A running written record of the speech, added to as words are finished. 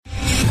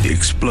The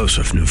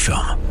explosive new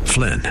film,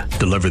 Flynn,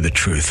 deliver the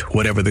truth,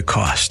 whatever the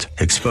cost,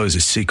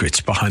 exposes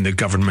secrets behind the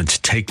government's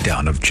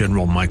takedown of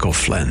General Michael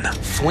Flynn.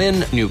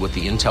 Flynn knew what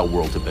the intel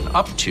world had been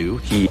up to.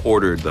 He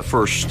ordered the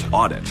first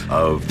audit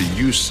of the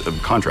use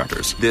of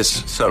contractors.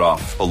 This set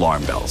off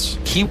alarm bells.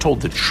 He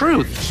told the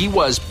truth. He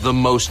was the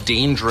most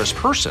dangerous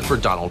person for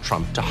Donald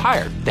Trump to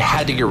hire. They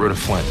had to get rid of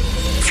Flynn.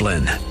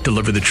 Flynn,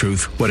 deliver the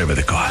truth, whatever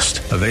the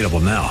cost. Available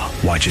now.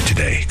 Watch it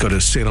today. Go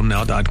to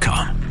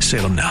salemnow.com.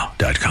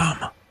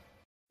 salemnow.com.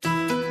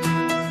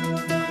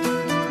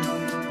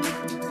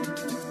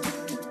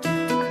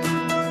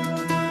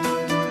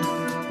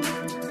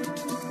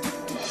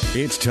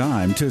 It's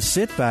time to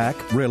sit back,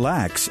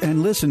 relax,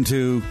 and listen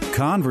to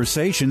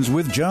Conversations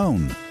with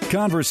Joan.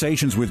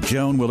 Conversations with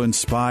Joan will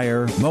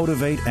inspire,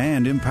 motivate,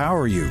 and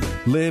empower you.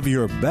 Live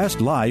your best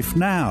life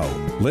now.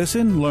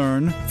 Listen,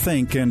 learn,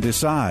 think, and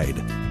decide.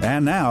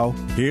 And now,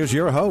 here's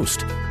your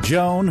host,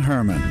 Joan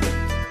Herman.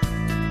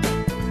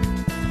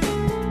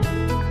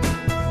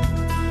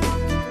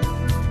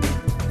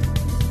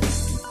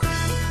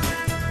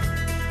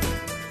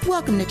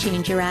 Welcome to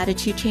Change Your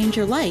Attitude, Change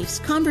Your Life's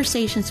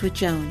Conversations with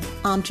Joan.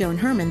 I'm Joan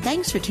Herman.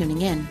 Thanks for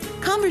tuning in.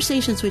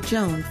 Conversations with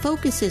Joan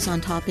focuses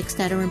on topics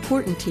that are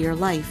important to your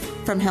life,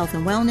 from health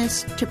and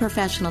wellness to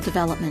professional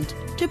development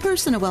to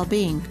personal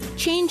well-being.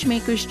 Change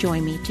makers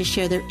join me to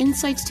share their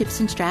insights, tips,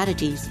 and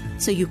strategies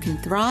so you can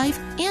thrive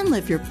and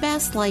live your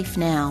best life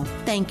now.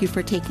 Thank you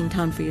for taking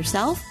time for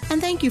yourself,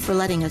 and thank you for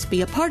letting us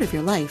be a part of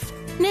your life.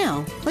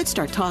 Now, let's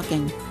start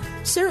talking.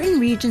 Certain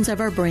regions of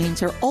our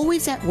brains are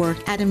always at work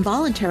at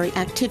involuntary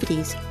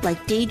activities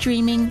like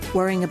daydreaming,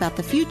 worrying about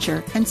the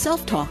future, and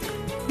self-talk.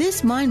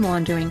 This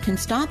mind-wandering can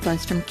stop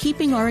us from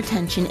keeping our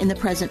attention in the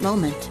present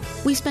moment.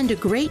 We spend a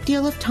great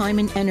deal of time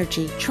and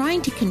energy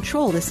trying to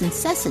control this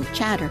incessant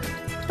chatter.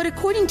 But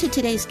according to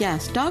today's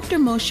guest, Dr.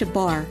 Moshe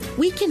Bar,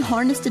 we can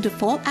harness the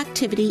default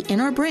activity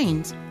in our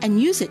brains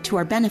and use it to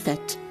our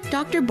benefit.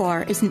 Dr.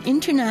 Bar is an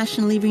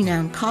internationally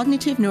renowned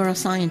cognitive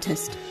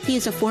neuroscientist. He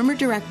is a former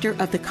director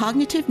of the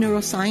Cognitive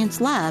Neuroscience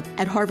Lab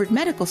at Harvard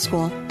Medical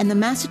School and the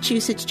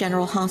Massachusetts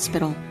General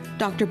Hospital.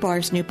 Dr.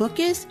 Barr's new book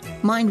is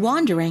Mind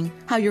Wandering: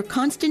 How Your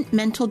Constant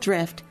Mental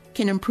Drift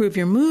Can Improve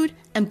Your Mood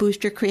and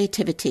Boost Your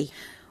Creativity.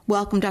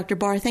 Welcome, Dr.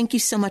 Bar. Thank you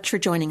so much for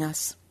joining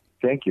us.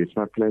 Thank you. It's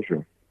my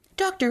pleasure.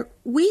 Doctor,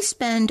 we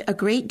spend a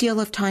great deal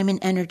of time and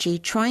energy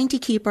trying to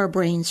keep our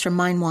brains from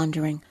mind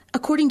wandering.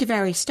 According to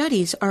various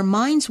studies, our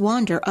minds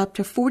wander up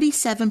to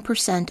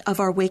 47% of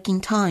our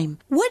waking time.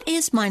 What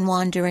is mind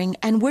wandering,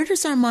 and where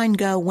does our mind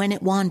go when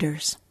it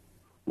wanders?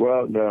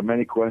 Well, there are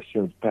many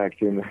questions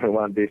packed in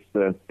one this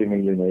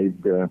seemingly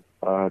naive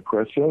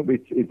question.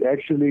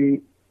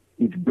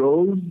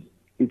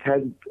 It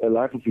has a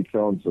life of its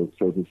own,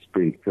 so to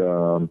speak.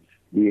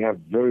 We have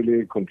very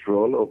little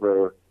control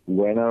over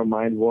when our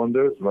mind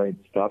wanders, when it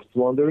stops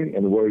wandering,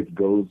 and where it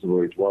goes,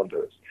 where it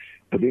wanders.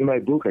 But in my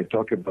book, I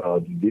talk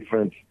about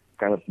different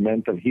kind of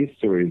mental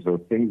histories or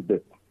things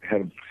that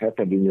have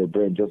happened in your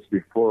brain just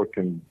before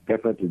can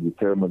definitely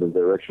determine the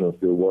direction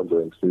of your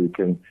wandering. So you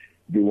can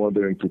be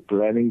wandering to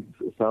planning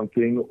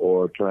something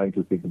or trying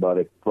to think about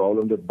a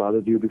problem that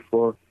bothered you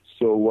before.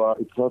 So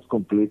it's not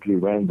completely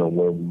random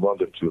where we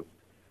wander to.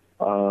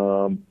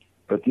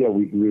 But yeah,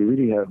 we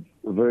really have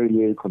very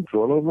little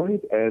control over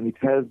it, and it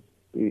has,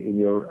 in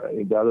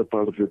the other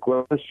part of your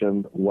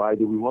question, why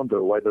do we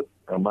wander? Why does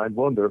our mind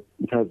wander?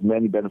 It has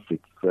many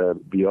benefits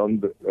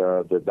beyond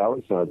the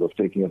downside of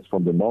taking us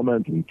from the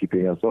moment and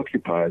keeping us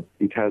occupied.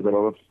 It has a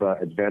lot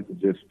of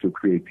advantages to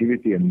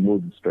creativity and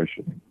mood,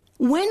 especially.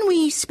 When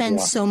we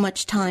spend so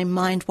much time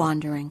mind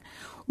wandering,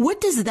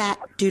 what does that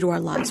do to our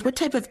lives? What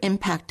type of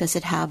impact does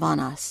it have on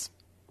us?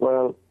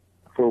 Well,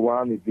 for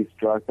one, it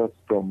distracts us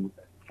from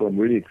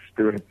really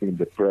experiencing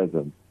the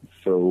present.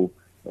 So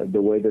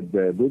the way that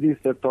the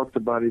Buddhists have talked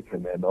about it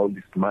and all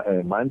this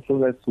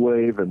mindfulness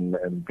wave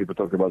and people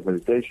talk about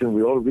meditation,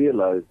 we all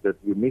realize that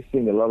we're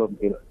missing a lot of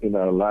in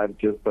our life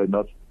just by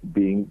not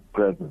being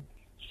present.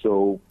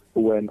 So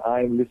when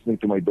I'm listening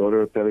to my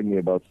daughter telling me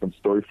about some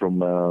story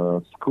from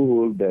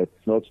school that's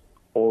not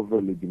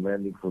overly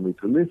demanding for me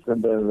to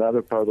listen, then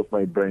another part of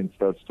my brain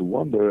starts to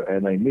wander,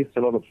 and I miss a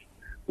lot of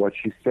what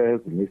she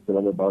says. I miss a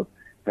lot about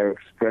her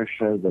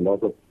expressions, a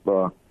lot of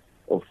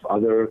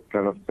other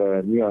kind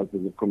of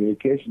nuances of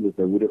communication that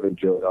I would have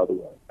enjoyed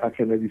otherwise. I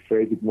can maybe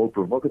phrase it more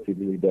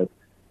provocatively that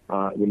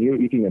when you're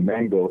eating a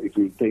mango, it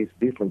will taste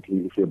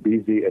differently if you're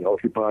busy and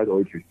occupied or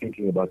if you're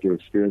thinking about your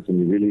experience and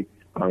you really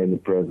are in the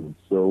present.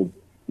 So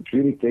it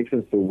really takes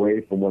us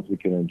away from what we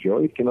can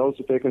enjoy. It can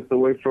also take us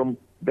away from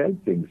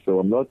bad things. So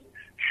I'm not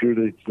sure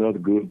that it's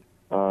not good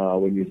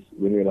when you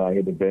and I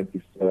at the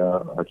dentist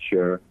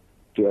chair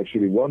to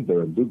actually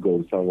wander and do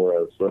go somewhere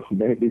else. So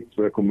maybe it's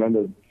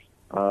recommended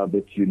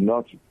that you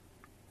not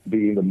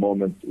be in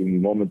moments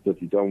that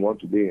you don't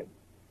want to be in.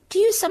 Do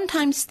you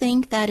sometimes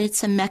think that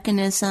it's a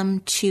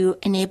mechanism to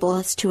enable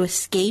us to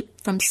escape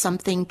from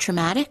something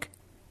traumatic?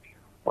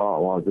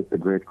 Oh, wow, that's a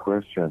great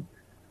question.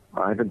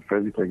 I haven't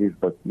phrased it like this,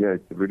 but yeah,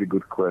 it's a really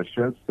good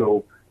question.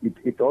 So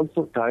it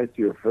also ties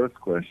to your first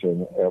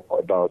question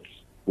about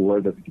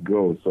where does it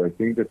go? So I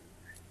think that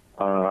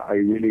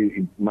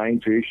my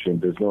intuition,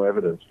 there's no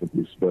evidence for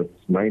this, but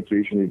my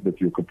intuition is that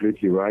you're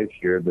completely right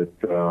here,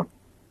 that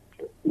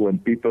when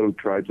people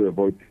try to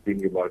avoid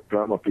thinking about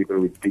trauma, people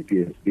with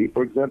PTSD,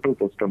 for example,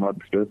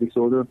 post-traumatic stress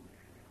disorder,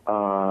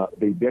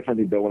 they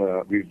definitely don't want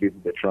to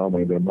revisit the trauma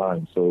in their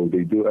mind. So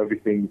they do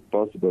everything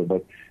possible.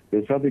 But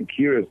there's something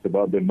curious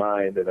about the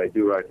mind, and I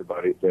do write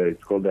about it.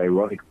 It's called the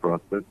ironic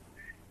process,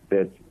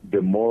 that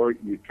the more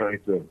you try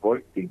to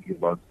avoid thinking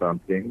about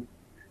something,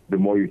 the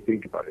more you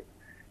think about it.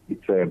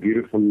 It's a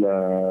beautiful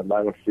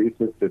line of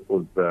research that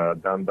was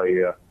done by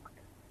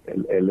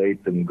a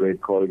late and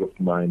great colleague of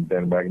mine,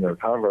 Dan Wagner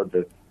at Harvard,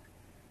 that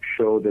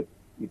showed that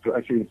it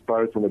actually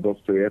inspired from a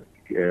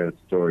Dostoevsky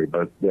story.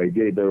 But the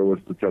idea there was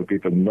to tell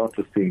people not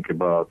to think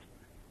about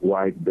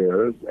white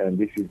bears, and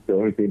this is the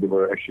only thing they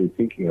were actually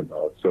thinking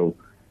about. So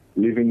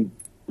leaving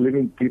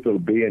people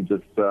be and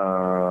just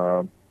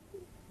they're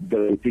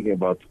thinking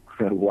about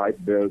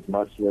white bears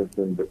much less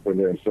than when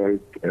they're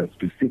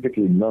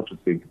specifically not to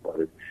think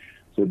about it.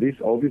 So this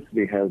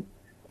obviously has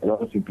a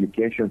lot of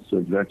implications to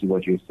exactly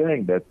what you're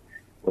saying, that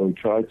when we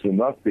try to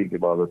not think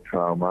about the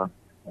trauma,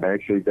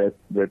 actually that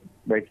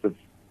makes us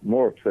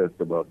more obsessed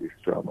about this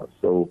trauma.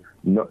 So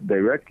not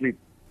directly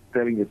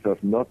telling yourself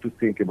not to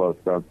think about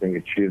something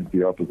achieves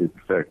the opposite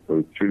effect. So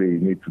it's really, you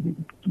need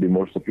to be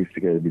more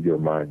sophisticated with your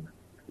mind.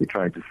 You're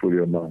trying to fool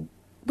your mind.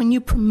 When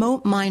you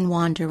promote mind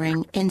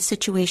wandering in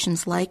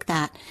situations like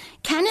that,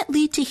 can it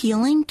lead to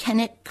healing? Can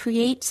it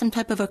create some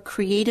type of a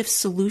creative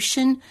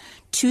solution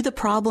to the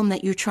problem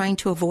that you're trying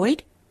to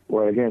avoid?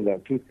 Well, again, there are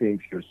two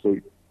things here. So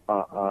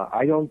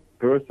I don't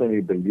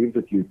personally believe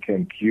that you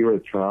can cure a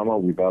trauma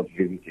without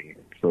visiting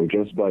it. So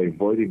just by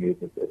avoiding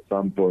it, at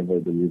some point I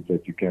believe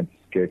that you can't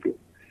escape it.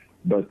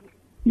 But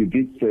you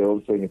did say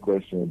also in a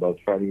question about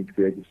finding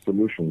creative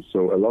solutions.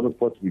 So a lot of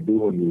what we do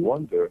when we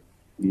wonder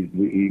is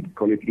we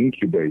call it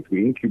incubate.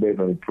 We incubate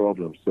on a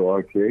problem. So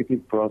our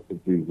creative process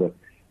is,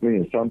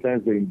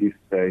 sometimes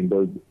in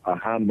those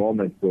aha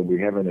moments where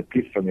we have an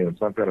epiphany or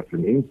some kind of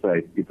an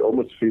insight, it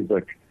almost feels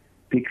like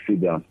pixie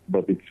dust,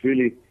 but it's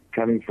really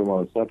coming from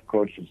our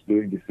subconscious,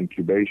 doing this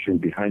incubation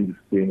behind the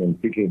scene and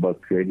thinking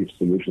about creative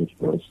solutions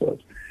for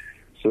ourselves.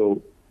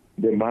 So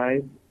the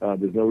mind,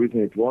 there's no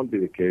reason it won't be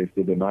the case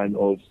that the mind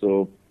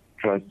also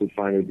tries to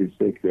find this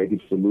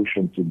creative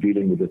solution to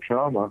dealing with the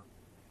trauma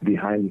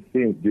behind the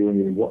scenes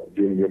during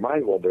your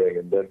mind wandering,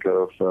 and that kind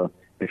of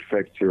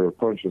affects your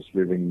conscious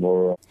living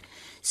more.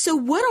 So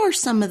what are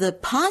some of the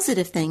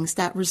positive things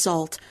that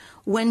result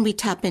when we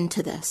tap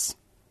into this?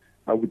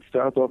 I would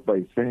start off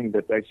by saying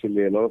that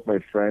actually a lot of my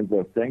friends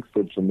are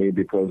thankful to me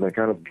because I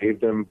kind of gave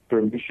them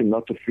permission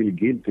not to feel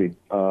guilty,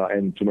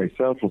 and to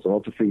myself also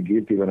not to feel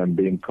guilty when I'm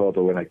being caught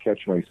or when I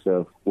catch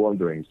myself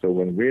wandering. So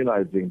when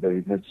realizing that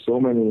it has so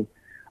many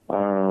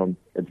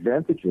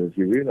advantages,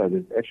 you realize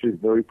it's actually a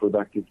very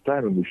productive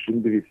time, and we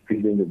shouldn't be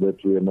feeling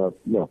that we are not,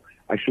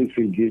 I should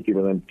feel guilty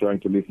when I'm trying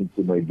to listen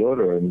to my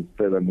daughter and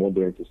instead I'm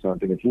wandering to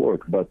something at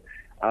work. But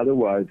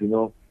otherwise,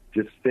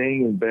 just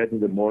staying in bed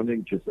in the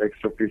morning, just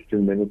extra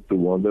 15 minutes to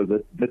wander,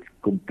 that's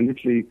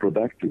completely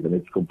productive, and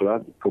it's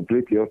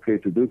completely okay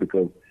to do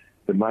because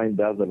the mind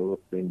does a lot of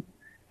things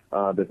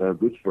that are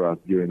good for us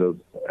during those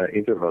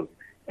intervals.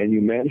 And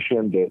you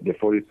mentioned the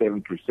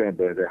 47%,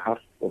 the half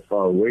of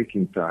our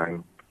waking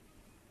time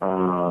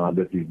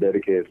that is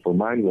dedicated for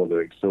mind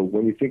wandering. So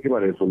when you think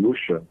about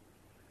evolution,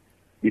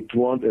 it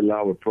won't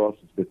allow a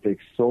process that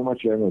takes so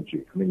much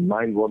energy. I mean,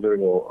 mind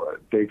wandering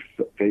takes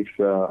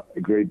a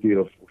great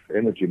deal of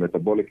energy,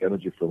 metabolic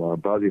energy from our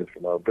body and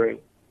from our brain.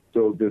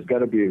 So there's got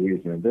to be a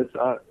reason. And that's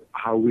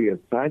how we as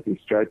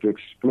scientists try to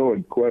explore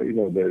and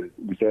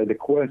we say the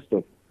quest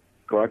of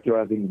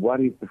characterizing what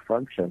is the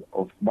function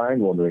of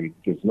mind wandering.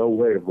 There's no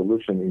way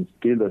evolution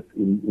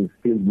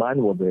instilled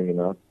mind wandering in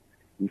us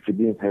if it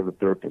didn't have a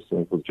purpose, and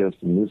it was just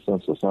a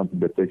nuisance or something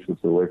that takes us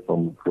away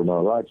from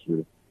our lives,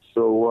 really.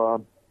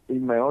 So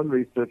in my own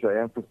research, I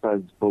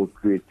emphasize both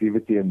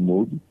creativity and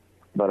mood,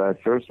 but I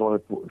first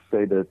wanted to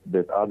say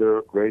that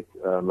other great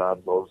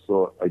labs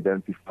also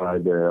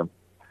identified our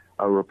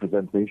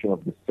representation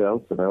of the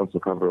cells, and I also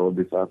cover all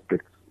these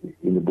aspects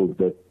in the book,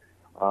 that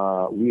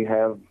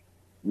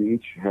we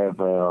each have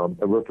a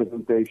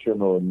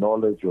representation or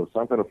knowledge or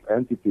some kind of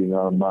entity in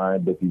our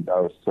mind that is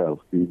ourself.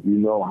 You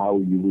know how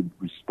you would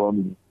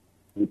respond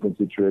in different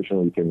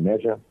situations you can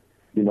imagine.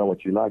 You know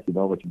what you like, you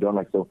know what you don't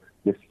like. So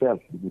the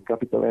self, the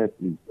capital S,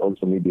 is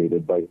also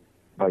mediated by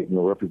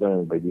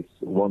represented by this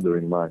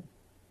wandering mind.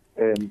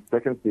 And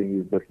second thing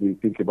is that we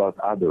think about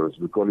others.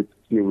 We call it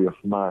theory of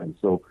mind.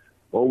 So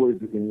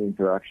always in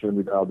interaction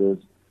with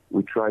others,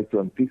 we try to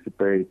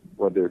anticipate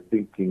what they're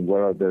thinking,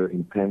 what are their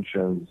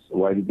intentions,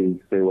 why did they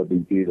say what they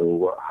did,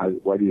 or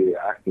why did they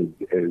act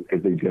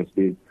as they just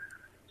did.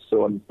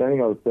 So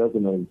understanding ourselves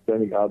and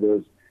understanding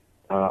others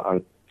are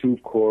two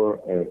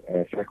core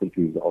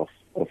faculties of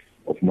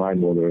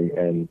mind wandering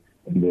and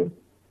the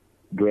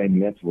brain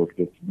network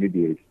that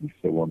mediates this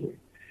wandering.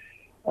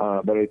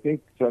 But I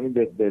think something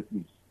that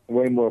is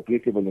way more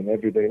applicable in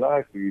everyday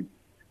life is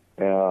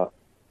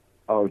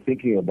our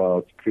thinking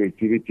about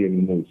creativity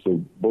and mood.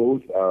 So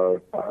both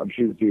are, I'm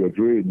sure you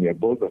agree with me,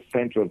 both are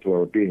central to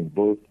our being.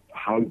 Both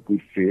how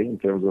we feel in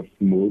terms of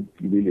mood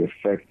really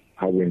affects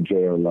how we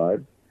enjoy our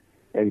lives.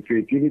 And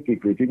creativity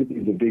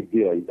is a big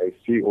deal. I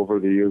see over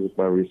the years of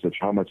my research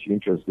how much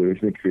interest there is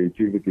in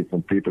creativity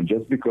from people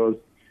just because,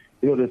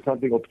 there's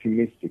something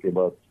optimistic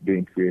about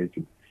being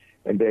creative.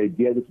 And the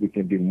idea that we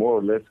can be more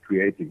or less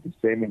creative, the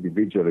same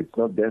individual, it's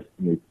not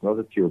destiny. It's not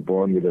that you're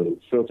born with a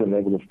certain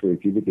level of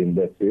creativity and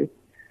that's it.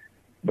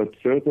 But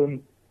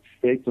certain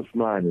states of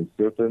mind and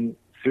certain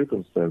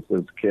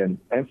circumstances can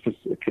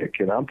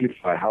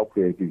amplify how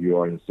creative you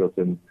are in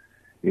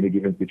a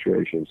given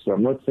situation. So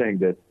I'm not saying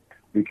that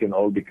we can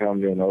all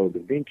become Leonardo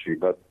da Vinci,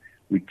 but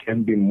we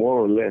can be more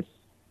or less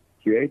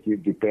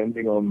creative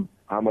depending on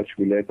how much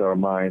we let our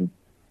mind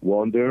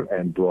wander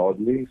and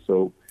broadly.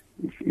 So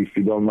if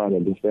you don't mind,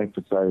 I'll just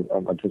emphasize,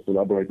 I'll just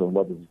elaborate on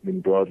what does it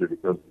mean broadly,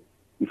 because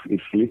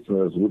if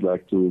listeners would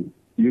like to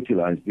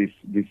utilize this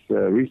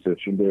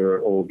research in their,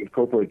 or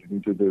incorporate it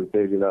into their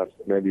daily lives,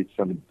 maybe it's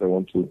something that I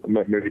want to,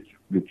 maybe it's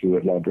good to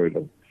elaborate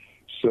on.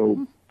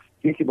 So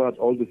think about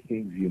all the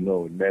things you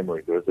know in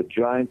memory. There's a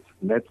giant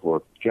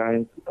network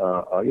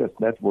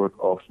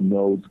of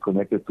nodes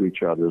connected to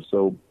each other.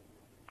 So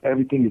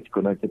everything is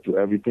connected to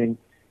everything,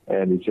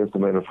 and it's just a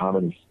matter of how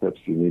many steps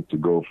you need to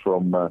go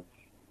from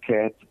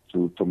cat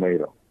to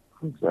tomato,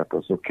 for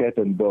example. So cat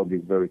and dog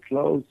is very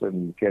close,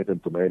 and cat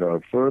and tomato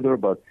are further,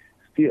 but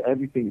still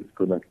everything is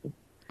connected.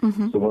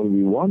 Mm-hmm. So when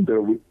we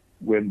wonder,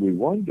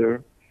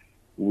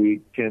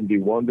 we can be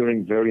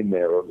wondering very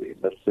narrowly.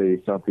 Let's say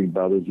something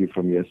bothers you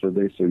from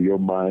yesterday, so your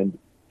mind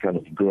kind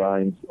of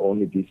grinds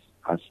only this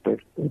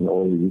aspect and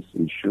only this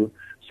issue.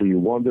 So you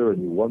wonder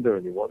and you wonder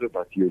and you wonder,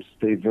 but you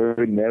stay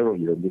very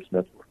narrowly on this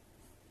network.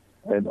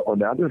 And on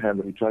the other hand,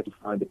 when you try to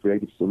find a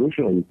creative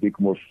solution or you think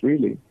more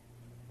freely,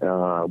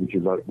 which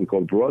is what we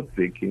call broad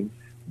thinking,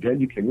 then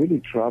you can really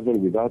travel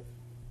without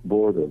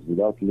borders,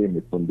 without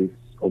limits on this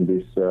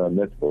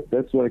network.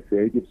 That's why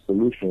creative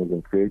solutions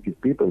and creative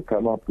people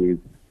come up with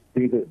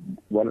things that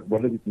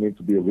what does it mean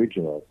to be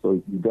original?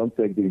 So you don't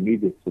take the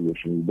immediate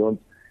solution, you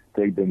don't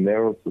take the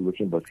narrow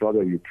solution, but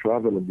rather you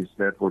travel on this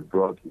network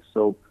broadly.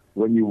 So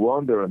when you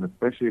wander, and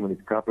especially when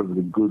it's coupled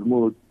with good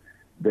mood,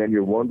 then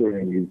your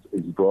wandering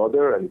is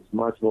broader and it's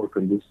much more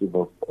conducive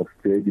of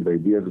creative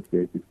ideas, of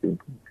creative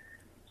thinking.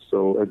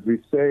 So as we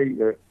say,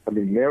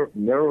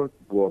 narrow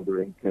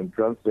wandering can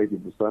translate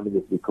into something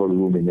that we call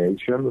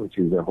rumination, which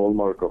is a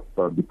hallmark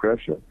of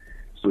depression.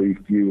 So if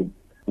you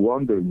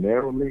wander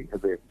narrowly, as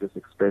I just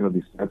explained on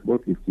this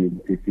network, if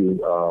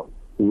you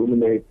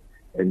ruminate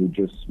and you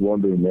just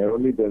wander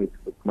narrowly, then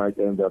it might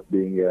end up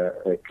being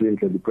a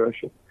clinical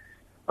depression.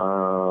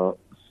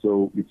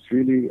 So it's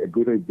really a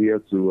good idea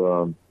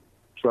to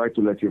try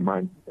to let your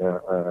mind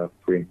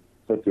free.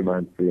 Set your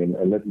mind free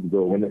and let it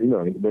go when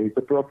it's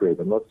appropriate.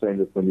 I'm not saying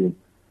that when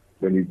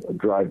you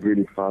drive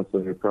really fast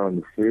on your car on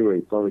the freeway,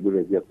 it's not a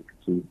good idea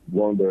to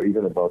wonder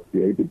even about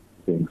creative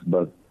things.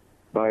 But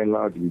by and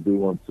large, we do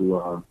want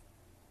to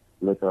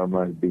let our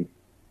mind be.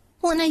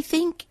 Well, and I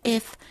think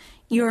if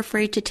you're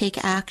afraid to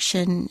take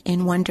action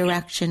in one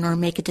direction or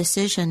make a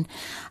decision,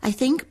 I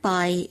think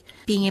by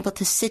being able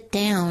to sit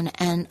down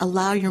and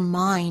allow your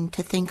mind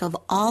to think of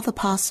all the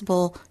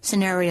possible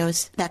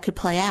scenarios that could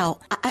play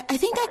out, I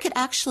think that could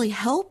actually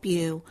help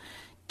you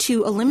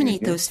to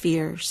eliminate those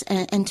fears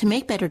and to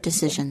make better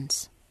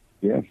decisions.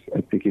 Yes, I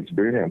think it's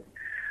brilliant.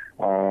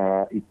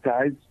 It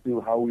ties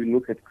to how we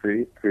look at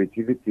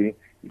creativity.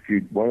 If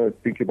you want to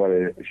think about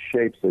a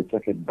shape, so it's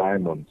like a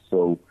diamond.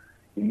 So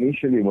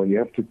initially, when you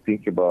have to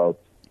think about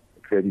a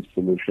creative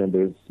solution,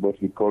 there's what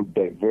we call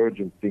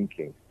divergent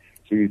thinking.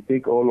 So you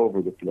think all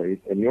over the place,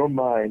 and your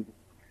mind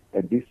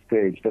at this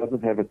stage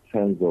doesn't have a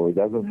censor. It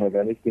doesn't have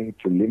anything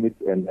to limit,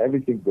 and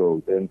everything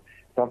goes. And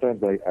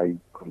sometimes I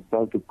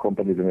consult to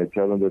companies and I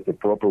tell them that the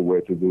proper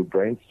way to do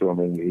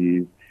brainstorming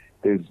is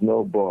there's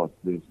no boss,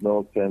 there's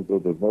no censor,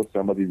 there's no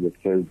somebody that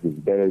says this is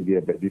a bad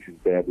idea, but this is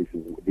bad,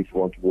 this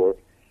won't work,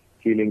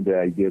 killing the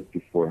ideas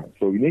beforehand.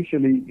 So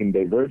initially, in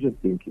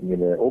divergent thinking, in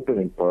the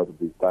opening part of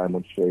this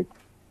diamond shape,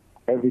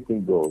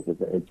 everything goes.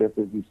 And just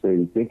as you say,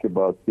 you think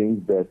about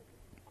things that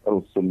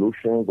are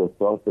solutions or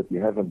thoughts that you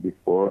haven't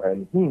before,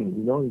 and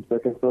in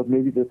second thought,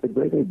 maybe that's a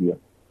great idea.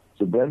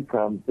 So then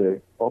comes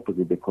the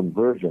opposite, the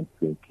convergent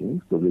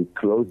thinking, so the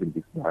closing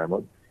this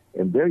diamond,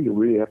 and there you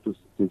really have to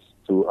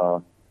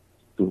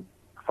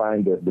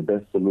find the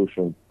best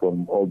solution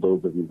from all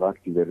those that you've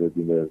activated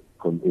in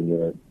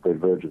the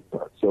divergent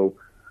part. So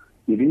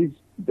it is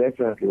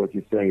definitely what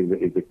you're saying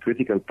is a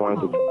critical part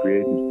of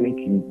creative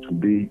thinking to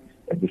be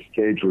at the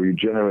stage where you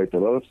generate a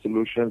lot of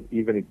solutions,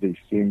 even if they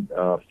seem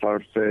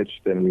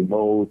far-fetched and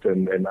remote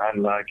and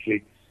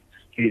unlikely.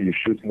 Still, you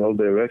shoot in all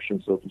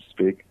directions, so to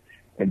speak,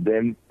 and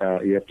then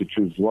you have to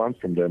choose one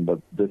from them. But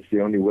that's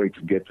the only way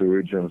to get to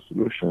original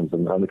solutions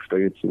and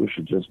unexpected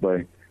solutions, just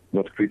by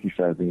not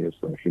criticizing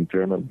yourself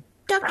internally.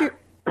 Doctor,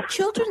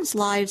 children's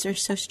lives are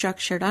so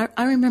structured.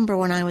 I remember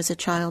when I was a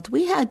child,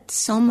 we had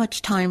so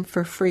much time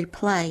for free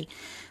play.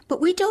 But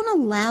we don't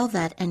allow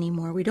that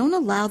anymore. We don't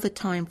allow the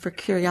time for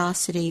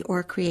curiosity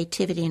or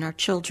creativity in our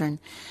children.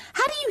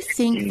 How do you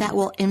think that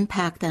will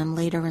impact them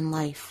later in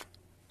life?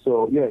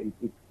 So, yeah,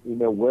 in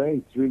a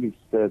way, it's really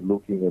sad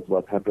looking at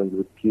what happens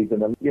with kids.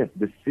 And yes,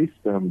 the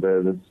system,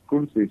 the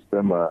school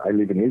system, I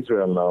live in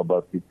Israel now,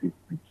 but it's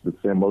the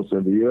same also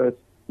in the U.S.,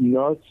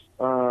 not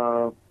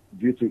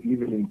due to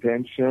evil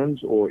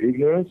intentions or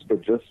ignorance,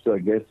 but just, I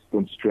guess,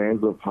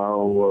 constraints of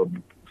how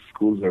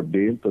schools are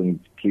built and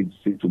kids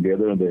sit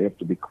together and they have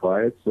to be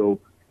quiet.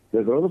 So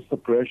there's a lot of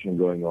suppression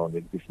going on.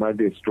 This might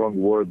be a strong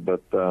word,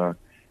 but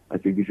I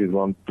think this is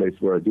one place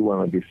where I do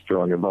want to be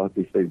strong about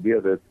this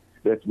idea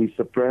that we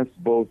suppress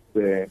both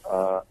the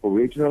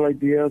original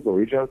ideas,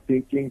 original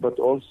thinking, but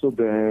also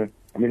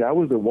I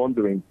was a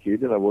wandering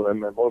kid, and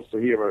I'm also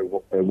here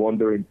a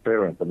wandering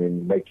parent. I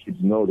mean, my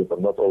kids know that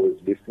I'm not always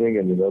listening,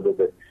 and we have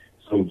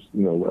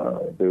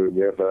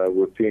a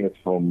routine at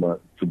home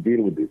to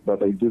deal with it.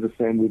 But I do the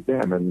same with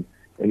them, and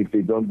if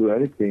they don't do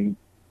anything,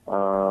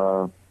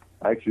 I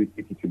actually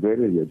think it's a great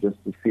idea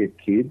just to see a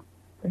kid,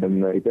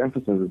 and it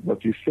emphasizes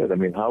what you said. I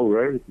mean, how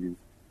rare it is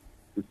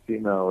to see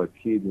now a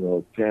kid,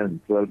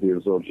 10, 12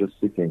 years old, just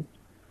sitting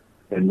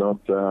and not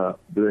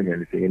doing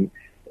anything.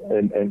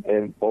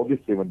 And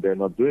obviously when they're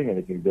not doing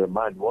anything, their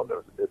mind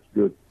wanders. That's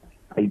good.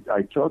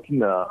 I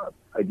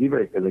give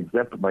an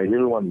example. My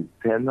little one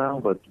is 10 now,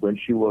 but when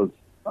she was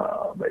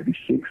maybe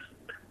 6,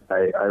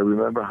 I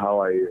remember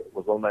how I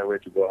was on my way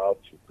to go out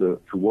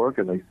to work,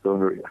 and I saw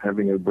her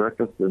having her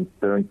breakfast and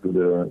staring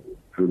through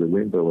the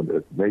window at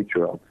the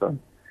nature outside.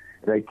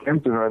 And I came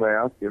to her and I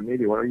asked her,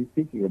 "Midi, what are you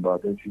thinking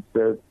about?" And she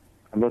said,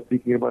 "I'm not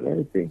thinking about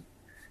anything."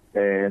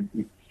 And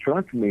it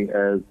struck me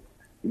as,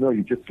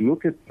 you just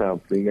look at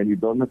something and you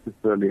don't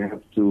necessarily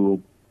have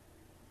to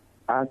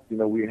ask.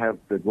 We have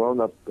the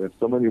grown-ups have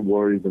so many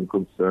worries and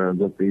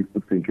concerns and things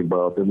to think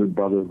about, and we're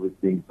bothered with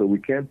things. So we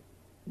can't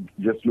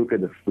just look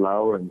at the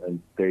flower and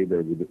stay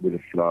there with the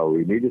flower.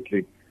 We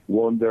immediately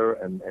wander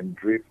and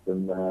drift,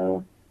 and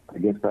I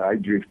guess I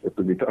drift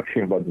to be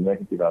talking about the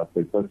negative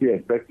aspects. But yeah,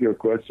 back to your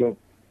question,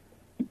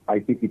 I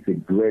think it's a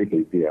great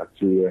idea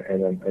actually,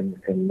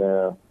 and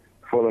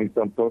following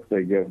some talks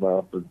I gave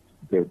after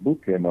the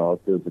book came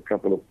out, there's a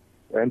couple of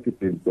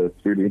entities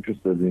that's really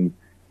interested in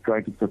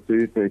trying to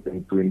facilitate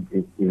and to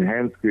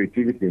enhance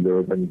creativity in their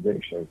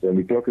organizations. And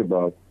we talk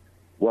about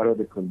what are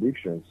the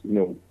conditions.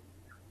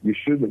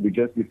 We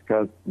just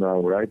discussed now,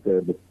 right,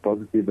 the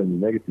positive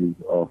and the negative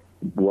of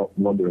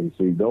wandering.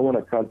 So you don't want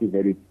to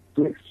cultivate it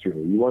too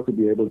extremely. You want to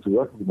be able to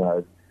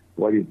recognize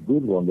what is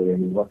good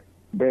wandering and what's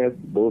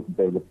bad, both in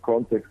terms of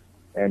context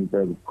and in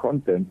terms of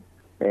content,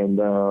 and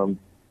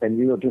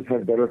just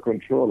have better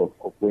control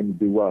of when you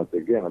do what.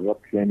 Again, I'm not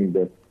claiming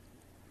that.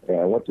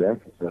 I want to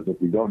emphasize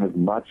that we don't have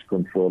much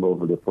control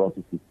over the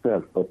process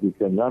itself, but we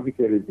can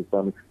navigate it to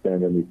some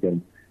extent, and we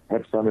can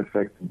have some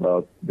effect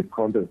about the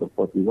content of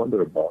what we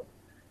wonder about,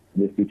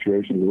 the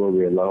situations where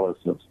we allow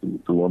ourselves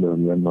to wonder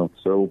and when not.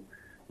 So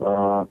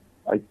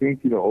I think,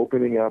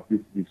 opening up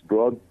this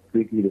broad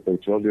thinking that I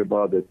told you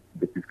about that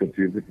is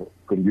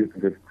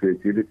conducive to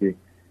creativity,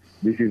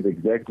 this is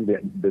exactly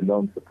the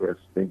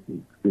non-suppressed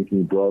thinking.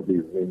 Thinking broadly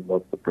is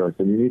not suppressed.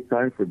 And you need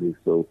time for this.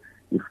 So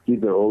if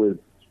kids are always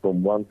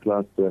from one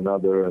class to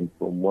another and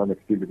from one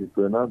activity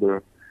to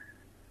another,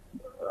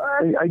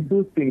 I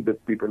do think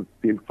that people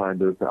still find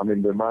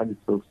their mind is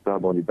so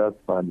stubborn, it does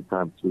find the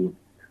time to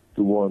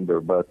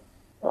wander. But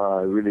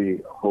I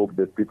really hope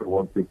that people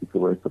won't think it's a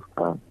waste of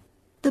time.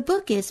 The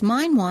book is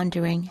Mind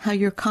Wandering, How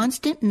Your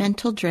Constant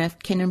Mental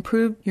Drift Can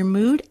Improve Your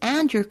Mood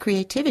and Your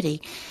Creativity.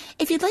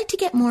 If you'd like to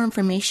get more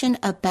information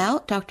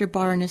about Dr.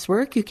 Bar and his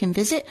work, you can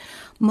visit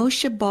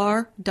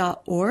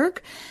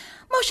moshebar.org.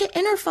 Moshe,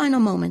 in our final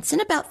moments,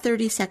 in about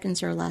 30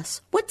 seconds or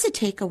less, what's the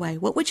takeaway?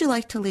 What would you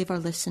like to leave our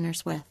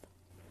listeners with?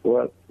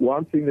 Well,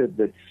 one thing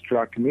that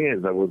struck me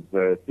as I was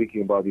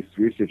thinking about this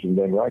research and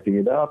then writing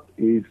it up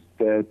is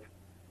that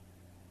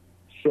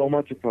so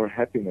much of our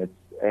happiness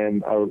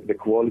and the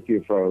quality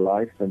of our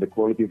life and the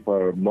quality of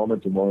our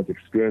moment-to-moment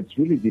experience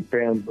really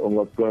depends on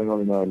what's going on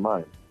in our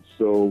mind.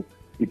 So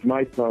it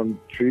might sound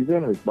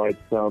trivial, and it might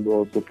sound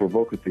also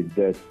provocative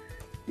that,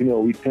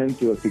 we tend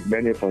to, I think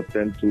many of us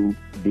tend to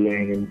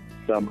blame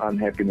some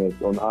unhappiness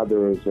on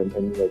others, and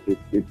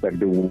it's like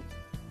the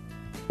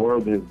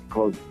world has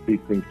caused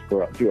these things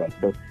to us.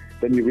 But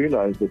then you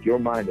realize that your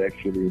mind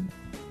actually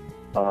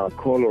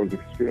colors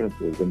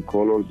experiences and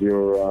colors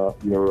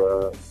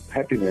your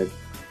happiness,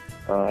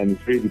 and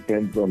it really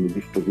depends on the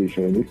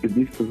disposition. And if the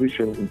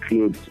disposition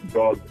includes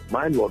broad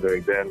mind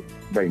wandering, then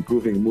by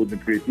improving mood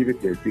and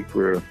creativity, I think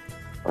we're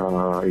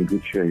in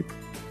good shape.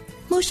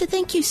 Moshe,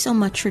 thank you so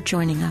much for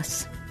joining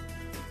us.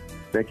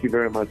 Thank you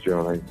very much,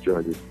 Joan. I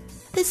enjoyed it.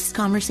 This is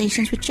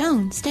Conversations with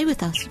Joan. Stay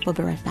with us. We'll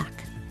be right back.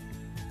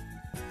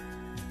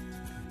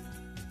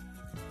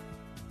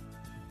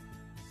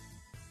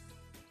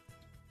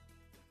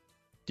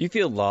 Do you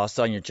feel lost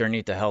on your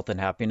journey to health and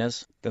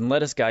happiness? Then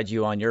let us guide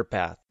you on your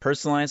path.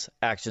 Personalized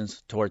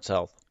actions towards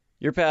health.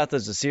 Your path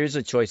is a series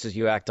of choices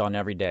you act on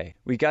every day.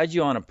 We guide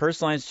you on a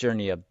personalized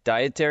journey of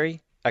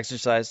dietary,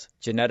 exercise,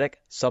 genetic,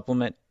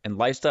 supplement, and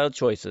lifestyle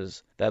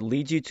choices that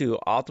lead you to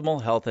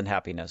optimal health and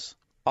happiness.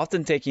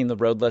 Often taking the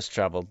road less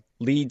traveled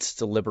leads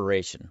to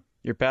liberation.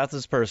 Your path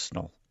is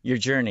personal. Your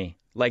journey,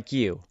 like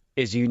you,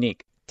 is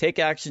unique. Take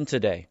action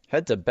today.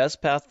 Head to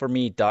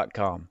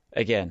bestpathforme.com.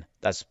 Again,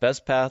 that's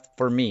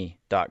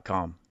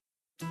bestpathforme.com.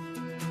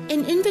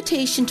 An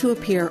invitation to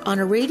appear on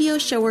a radio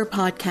show or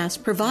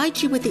podcast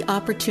provides you with the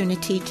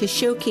opportunity to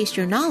showcase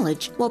your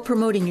knowledge while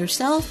promoting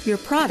yourself, your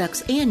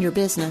products, and your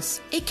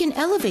business. It can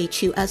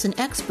elevate you as an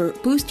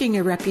expert, boosting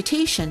your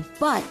reputation,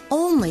 but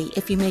only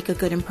if you make a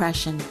good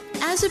impression.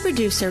 As a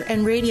producer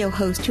and radio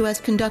host who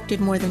has conducted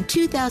more than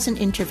 2,000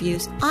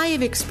 interviews, I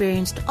have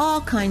experienced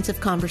all kinds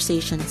of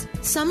conversations.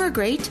 Some are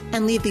great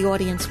and leave the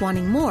audience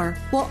wanting more,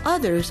 while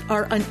others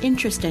are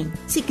uninteresting,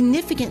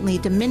 significantly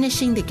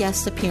diminishing the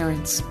guest's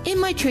appearance. In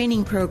my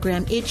training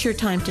program, It's Your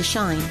Time to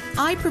Shine,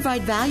 I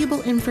provide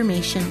valuable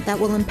information that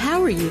will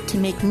empower you to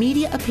make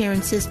media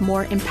appearances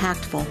more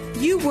impactful.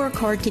 You work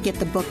hard to get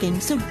the booking,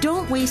 so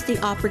don't waste the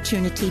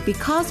opportunity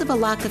because of a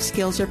lack of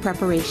skills or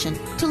preparation.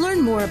 To learn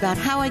more about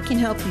how I can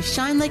help you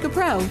shine like a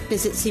pro,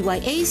 visit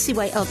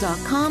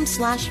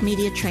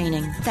cyacyl.com/media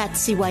training.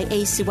 That's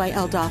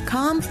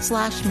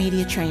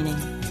cyacyl.com/media training.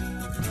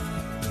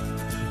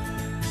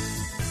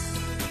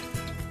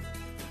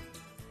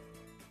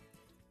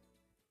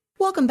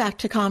 Welcome back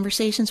to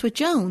Conversations with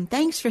Joan.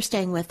 Thanks for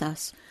staying with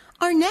us.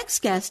 Our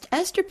next guest,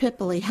 Esther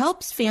Pipoli,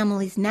 helps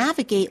families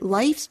navigate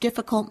life's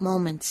difficult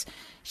moments.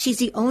 She's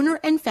the owner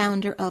and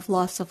founder of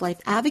Loss of Life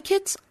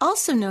Advocates,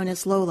 also known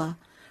as Lola.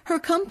 Her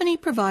company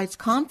provides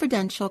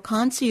confidential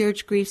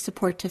concierge grief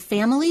support to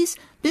families,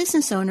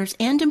 business owners,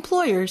 and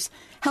employers,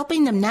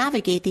 helping them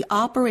navigate the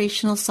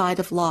operational side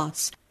of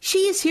loss.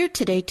 She is here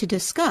today to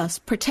discuss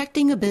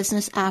protecting a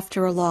business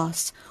after a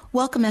loss.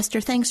 Welcome,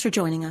 Esther. Thanks for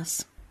joining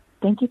us.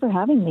 Thank you for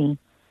having me.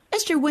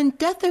 Esther, when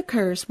death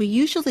occurs, we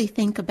usually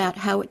think about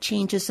how it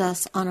changes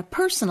us on a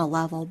personal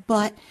level,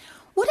 but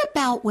what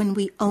about when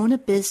we own a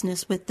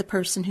business with the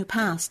person who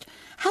passed?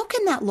 How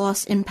can that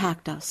loss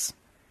impact us?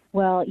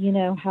 Well,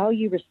 how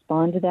you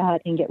respond to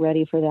that and get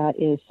ready for that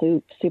is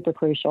super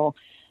crucial.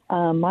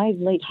 My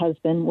late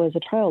husband was a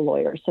trial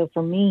lawyer, so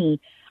for me,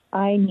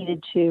 I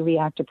needed to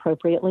react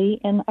appropriately,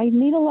 and I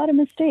made a lot of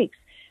mistakes.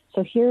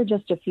 So here are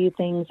just a few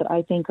things that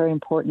I think are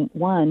important.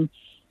 One,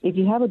 if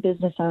you have a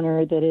business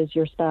owner that is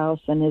your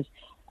spouse and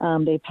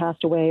they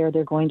passed away or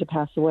they're going to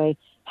pass away,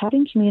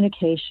 having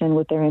communication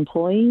with their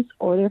employees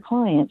or their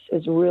clients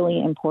is really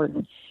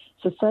important.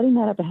 So setting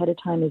that up ahead of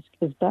time is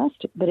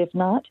best, but if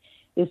not,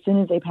 as soon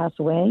as they pass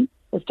away,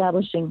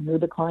 establishing who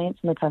the clients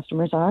and the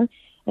customers are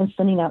and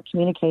sending out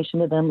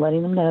communication to them,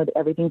 letting them know that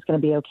everything's going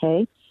to be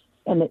okay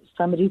and that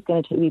somebody's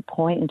going to be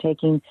point in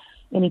taking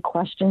any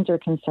questions or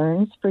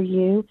concerns for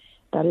you.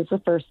 That is the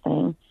first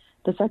thing.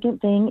 The second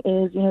thing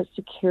is,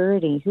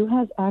 security. Who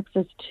has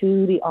access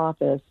to the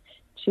office,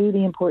 to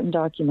the important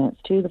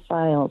documents, to the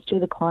files, to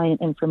the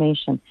client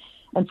information?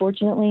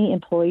 Unfortunately,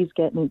 employees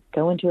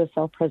go into a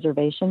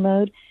self-preservation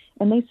mode,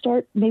 and they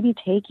start maybe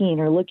taking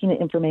or looking at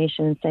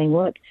information and saying,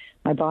 look,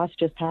 my boss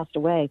just passed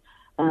away.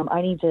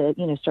 I need to,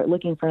 start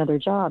looking for another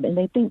job. And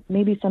they think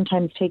maybe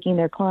sometimes taking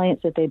their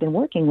clients that they've been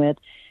working with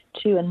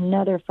to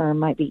another firm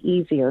might be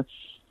easier,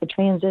 a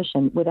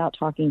transition without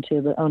talking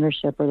to the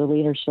ownership or the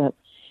leadership.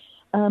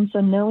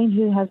 So knowing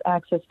who has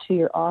access to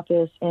your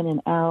office in and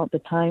out, the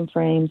time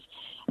frames,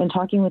 and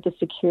talking with the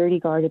security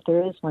guard if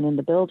there is one in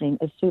the building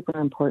is super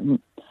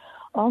important.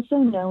 Also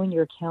knowing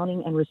your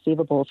accounting and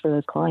receivables for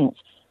those clients.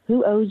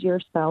 Who owes your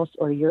spouse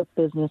or your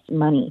business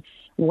money?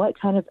 What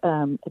kind of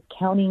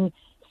accounting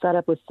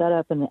setup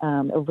and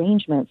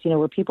arrangements?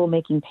 Were people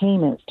making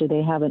payments? Do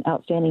they have an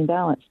outstanding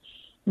balance?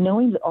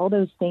 Knowing that all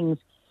those things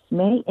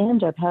may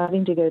end up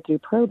having to go through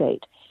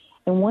probate.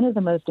 And one of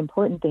the most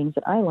important things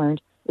that I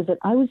learned is that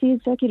I was the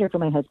executor for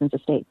my husband's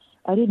estate.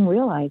 I didn't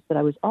realize that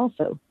I was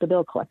also the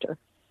bill collector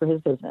for his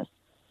business.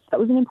 That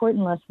was an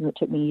important lesson that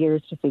took me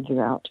years to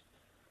figure out.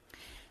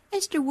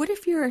 Esther, what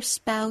if you're a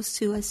spouse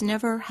who has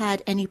never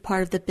had any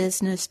part of the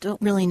business,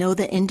 don't really know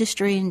the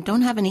industry, and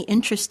don't have any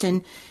interest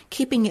in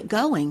keeping it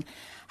going?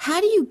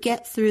 How do you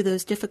get through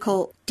those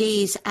difficult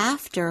days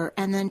after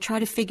and then try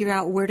to figure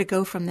out where to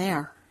go from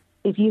there?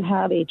 If you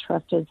have a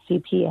trusted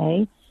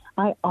CPA,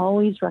 I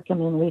always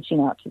recommend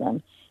reaching out to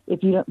them.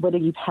 Whether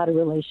you've had a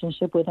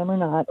relationship with them or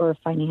not, or a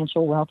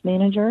financial wealth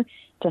manager,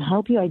 to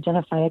help you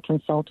identify a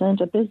consultant,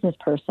 a business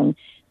person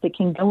that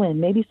can go in,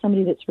 maybe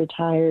somebody that's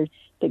retired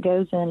that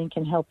goes in and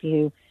can help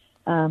you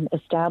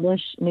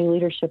establish new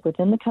leadership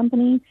within the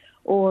company,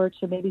 or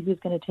to maybe who's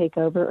going to take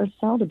over or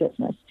sell the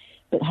business.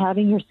 But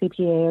having your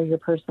CPA or your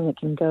person that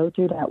can go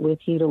through that with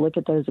you to look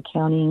at those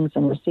accountings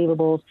and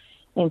receivables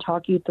and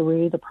talk you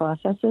through the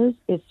processes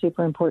is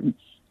super important.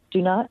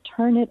 Do not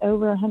turn it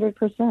over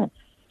 100%.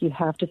 You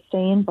have to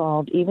stay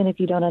involved, even if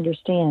you don't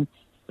understand.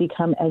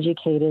 Become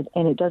educated,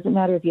 and it doesn't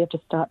matter if you have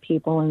to stop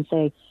people and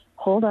say,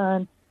 hold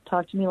on,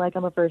 talk to me like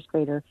I'm a first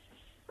grader.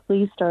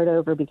 Please start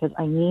over because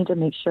I need to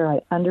make sure I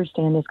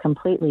understand this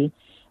completely.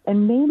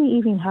 And maybe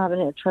even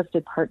having a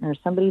trusted partner,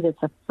 somebody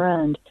that's a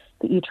friend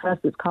that you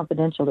trust that's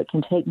confidential that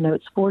can take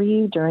notes for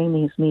you during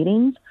these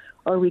meetings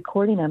or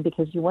recording them,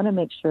 because you want to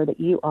make sure that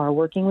you are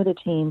working with a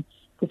team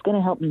that's going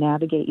to help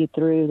navigate you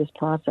through this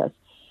process.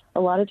 A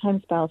lot of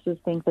times spouses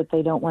think that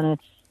they don't want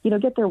to,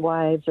 get their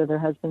wives or their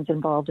husbands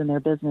involved in their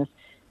business.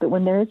 But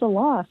when there is a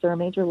loss or a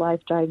major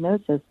life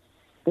diagnosis,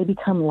 they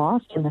become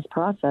lost in this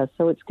process.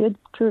 So it's good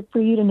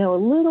for you to know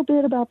a little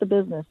bit about the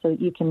business so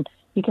that you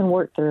can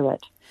work through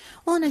it.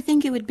 Well, and I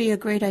think it would be a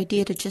great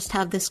idea to just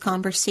have this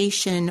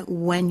conversation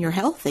when you're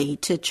healthy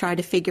to try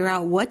to figure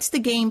out what's the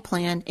game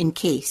plan in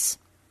case.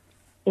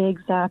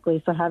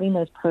 Exactly. So having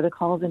those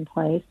protocols in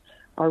place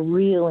are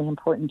really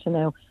important to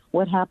know.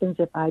 What happens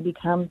if I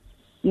become,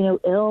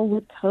 ill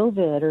with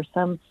COVID or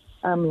some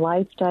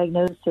life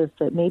diagnosis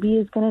that maybe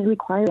is going to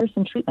require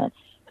some treatment?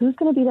 Who's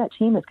going to be that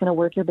team that's going to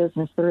work your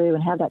business through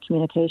and have that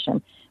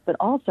communication, but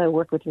also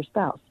work with your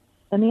spouse?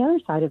 And the other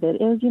side of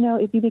it is,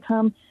 if you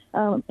become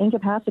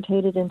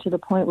incapacitated into the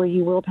point where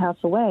you will pass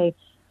away,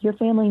 your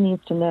family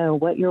needs to know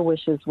what your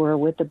wishes were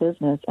with the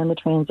business and the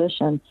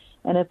transition.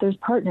 And if there's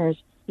partners,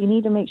 you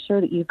need to make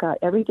sure that you've got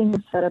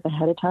everything set up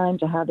ahead of time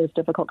to have those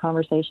difficult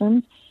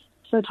conversations.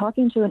 So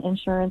talking to an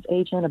insurance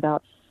agent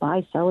about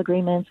buy-sell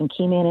agreements and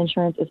key man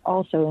insurance is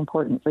also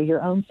important for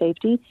your own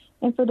safety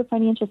and for the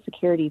financial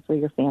security for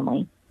your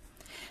family.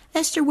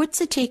 Esther, what's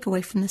the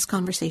takeaway from this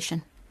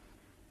conversation?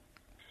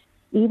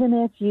 Even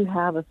if you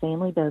have a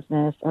family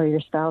business or your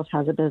spouse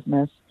has a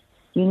business,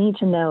 you need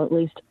to know at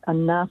least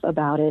enough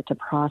about it to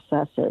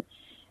process it.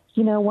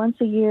 Once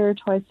a year,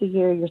 twice a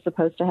year, you're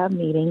supposed to have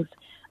meetings,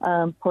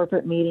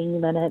 corporate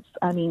meeting minutes.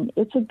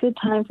 It's a good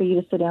time for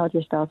you to sit down with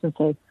your spouse and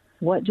say,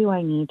 what do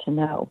I need to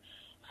know?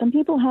 Some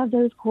people have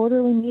those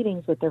quarterly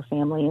meetings with their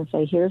family and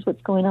say, here's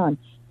what's going on.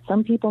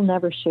 Some people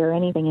never share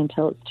anything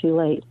until it's too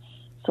late.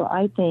 So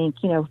I think,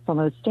 from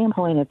a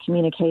standpoint of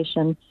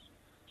communication,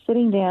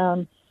 sitting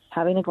down,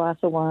 having a glass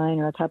of wine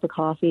or a cup of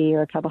coffee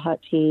or a cup of hot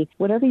tea,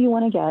 whatever you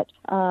want to get,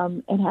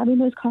 and having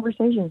those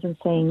conversations and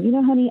saying,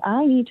 honey,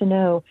 I need to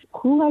know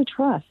who I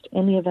trust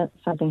in the event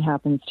something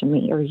happens to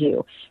me or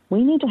you.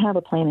 We need to have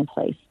a plan in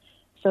place.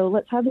 So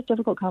let's have this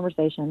difficult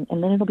conversation,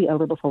 and then it'll be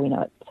over before we know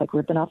it. It's like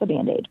ripping off a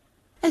Band-Aid.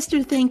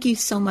 Esther, thank you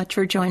so much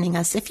for joining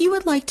us. If you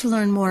would like to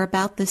learn more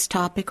about this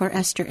topic or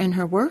Esther and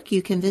her work,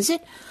 you can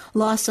visit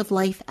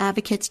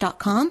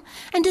lossoflifeadvocates.com.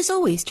 And as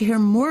always, to hear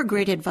more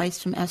great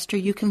advice from Esther,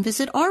 you can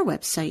visit our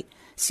website,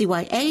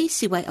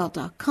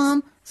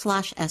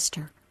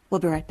 cyacyl.com/Esther. We'll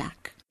be right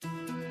back.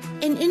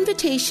 An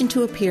invitation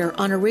to appear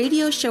on a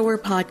radio show or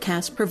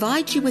podcast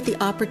provides you with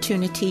the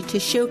opportunity to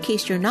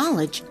showcase your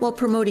knowledge while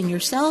promoting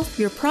yourself,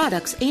 your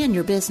products, and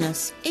your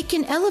business. It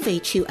can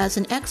elevate you as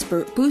an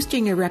expert,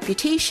 boosting your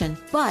reputation,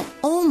 but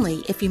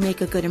only if you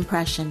make a good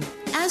impression.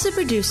 As a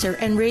producer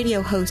and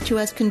radio host who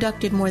has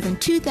conducted more than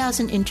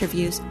 2,000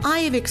 interviews, I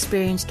have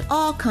experienced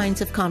all kinds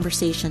of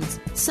conversations.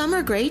 Some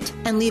are great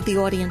and leave the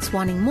audience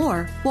wanting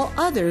more, while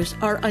others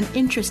are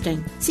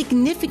uninteresting,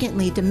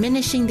 significantly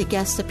diminishing the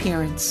guest's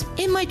appearance.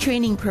 In my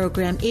training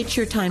program, It's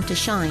Your Time to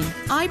Shine,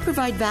 I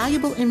provide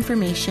valuable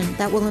information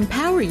that will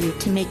empower you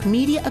to make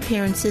media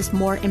appearances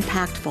more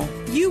impactful.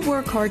 You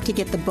work hard to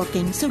get the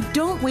booking, so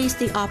don't waste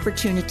the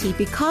opportunity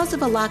because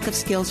of a lack of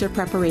skills or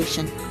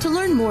preparation. To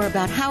learn more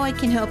about how I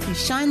can help you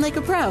shine like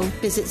a pro,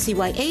 visit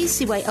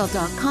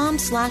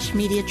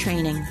cyacyl.com/media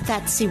training.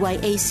 That's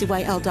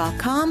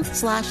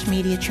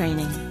cyacyl.com/media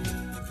training.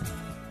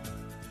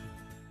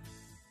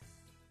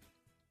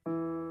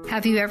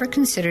 Have you ever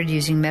considered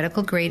using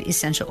medical-grade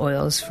essential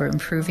oils for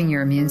improving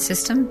your immune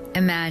system?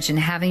 Imagine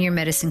having your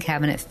medicine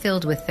cabinet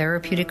filled with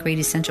therapeutic-grade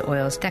essential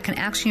oils that can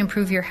actually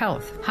improve your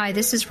health. Hi,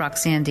 this is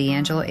Roxanne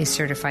D'Angelo, a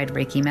certified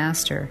Reiki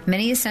master.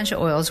 Many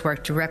essential oils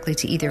work directly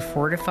to either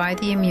fortify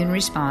the immune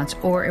response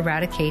or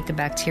eradicate the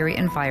bacteria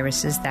and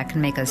viruses that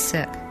can make us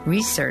sick.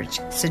 Research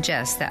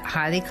suggests that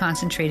highly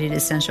concentrated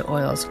essential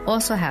oils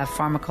also have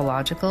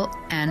pharmacological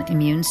and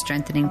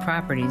immune-strengthening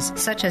properties,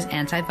 such as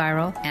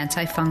antiviral,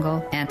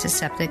 antifungal,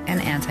 antiseptic, and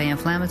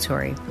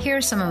anti-inflammatory. Here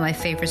are some of my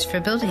favorites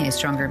for building a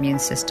stronger immune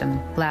system.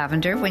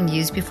 Lavender, when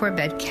used before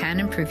bed, can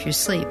improve your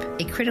sleep,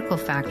 a critical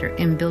factor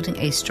in building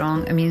a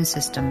strong immune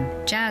system.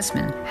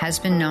 Jasmine has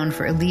been known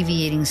for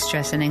alleviating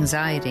stress and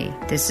anxiety.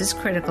 This is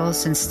critical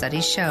since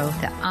studies show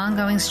that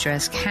ongoing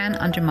stress can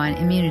undermine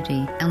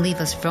immunity and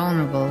leave us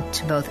vulnerable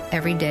to both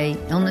everyday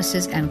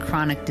illnesses and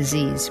chronic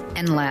disease.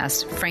 And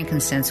last,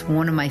 frankincense,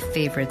 one of my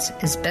favorites,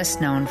 is best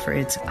known for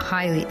its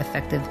highly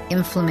effective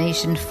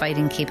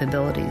inflammation-fighting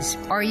capabilities.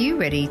 Are you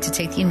ready to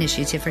take the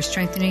initiative for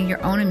strengthening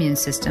your own immune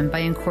system by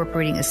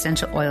incorporating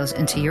essential oils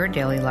into your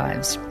daily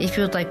lives? If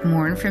you would like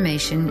more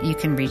information, you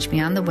can reach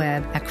me on the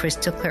web at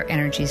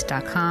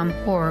crystalclearenergies.com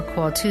or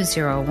call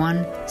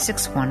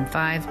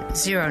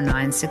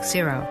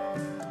 201-615-0960.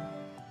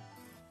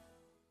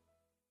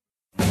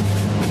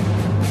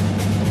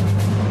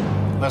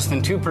 Less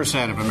than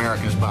 2% of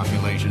America's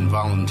population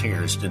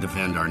volunteers to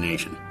defend our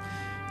nation.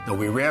 Though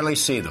we rarely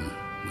see them,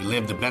 we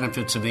live the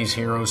benefits of these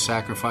heroes'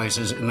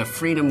 sacrifices in the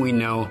freedom we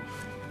know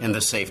and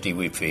the safety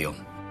we feel.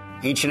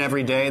 Each and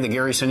every day, the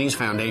Gary Sinise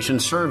Foundation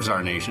serves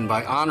our nation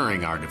by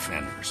honoring our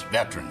defenders,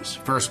 veterans,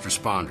 first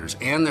responders,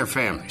 and their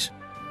families.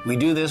 We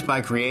do this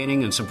by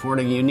creating and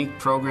supporting unique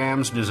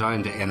programs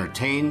designed to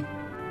entertain,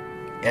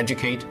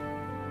 educate,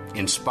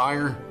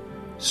 inspire,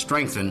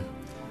 strengthen,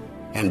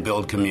 and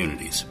build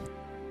communities.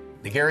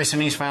 The Gary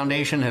Sinise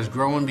Foundation has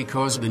grown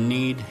because the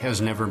need has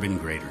never been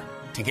greater.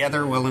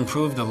 Together, we'll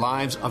improve the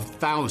lives of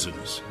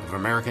thousands of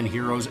American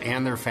heroes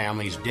and their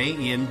families day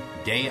in,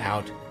 day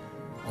out,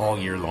 all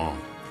year long.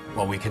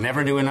 While we can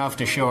never do enough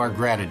to show our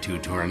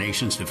gratitude to our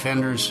nation's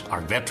defenders,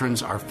 our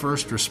veterans, our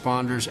first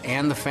responders,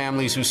 and the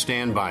families who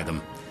stand by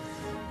them,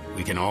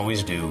 we can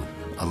always do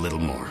a little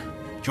more.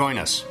 Join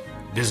us.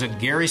 Visit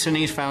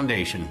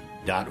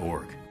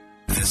GarySiniseFoundation.org.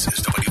 This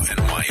is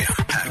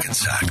WNYM,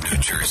 Hackensack, New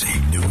Jersey,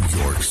 New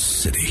York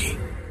City.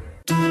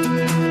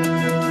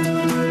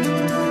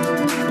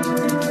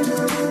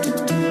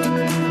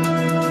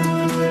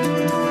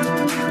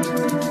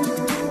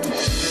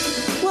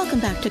 Welcome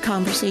back to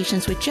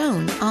Conversations with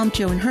Joan. I'm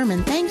Joan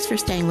Herman. Thanks for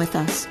staying with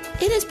us.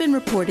 It has been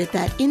reported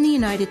that in the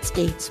United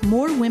States,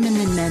 more women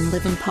than men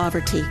live in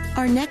poverty.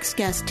 Our next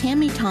guest,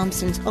 Tammy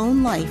Thompson's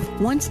own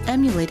life, once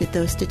emulated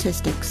those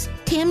statistics.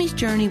 Tammy's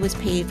journey was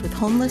paved with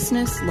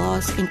homelessness,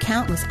 loss, and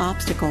countless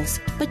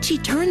obstacles, but she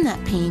turned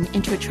that pain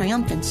into a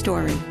triumphant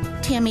story.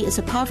 Tammy is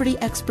a poverty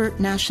expert,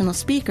 national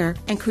speaker,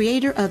 and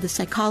creator of The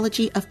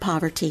Psychology of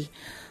Poverty.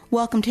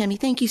 Welcome, Tammy.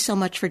 Thank you so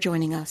much for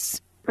joining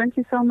us. Thank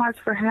you so much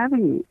for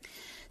having me.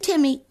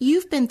 Tammy,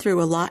 you've been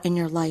through a lot in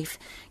your life.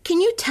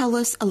 Can you tell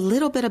us a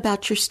little bit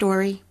about your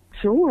story?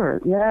 Sure,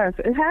 yes.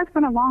 It has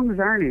been a long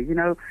journey. You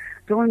know,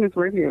 doing this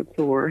radio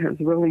tour has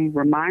really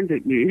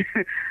reminded me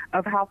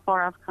of how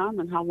far I've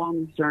come and how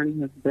long this journey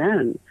has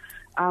been.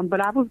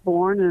 But I was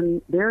born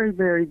in very,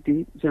 very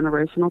deep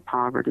generational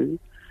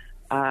poverty.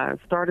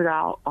 Started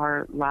out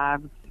our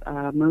lives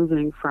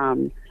moving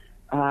from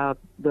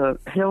the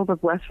hills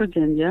of West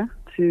Virginia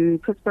to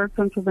Pittsburgh,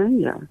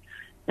 Pennsylvania.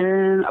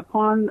 And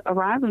upon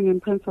arriving in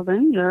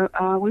Pennsylvania,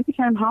 we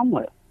became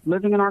homeless,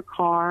 living in our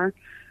car.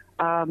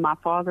 My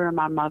father and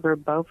my mother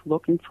both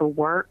looking for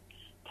work,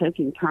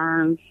 taking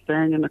turns,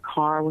 staying in the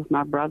car with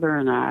my brother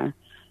and I,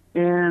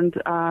 and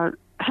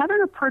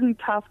having a pretty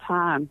tough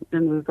time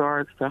in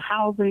regards to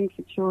housing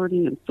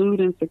security and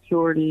food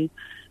insecurity,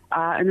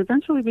 and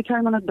eventually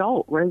became an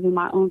adult, raising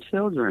my own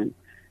children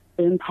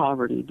in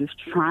poverty, just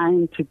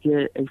trying to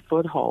get a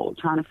foothold,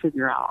 trying to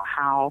figure out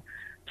how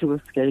to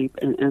escape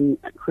and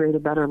create a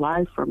better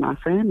life for my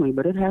family.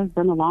 But it has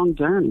been a long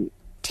journey.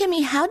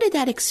 Tammy, how did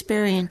that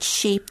experience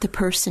shape the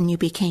person you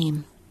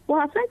became?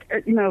 Well, I think,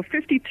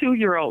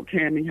 52-year-old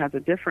Tammy has a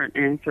different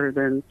answer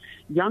than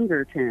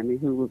younger Tammy,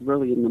 who was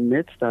really in the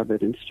midst of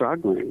it and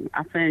struggling.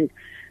 I think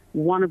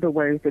one of the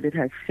ways that it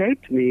has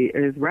shaped me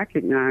is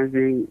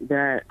recognizing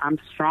that I'm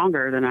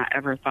stronger than I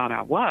ever thought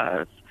I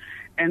was,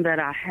 and that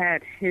I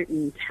had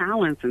hidden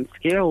talents and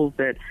skills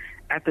that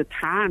at the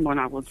time when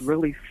I was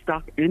really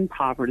stuck in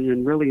poverty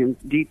and really in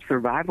deep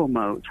survival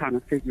mode, trying to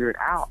figure it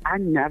out, I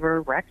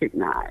never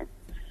recognized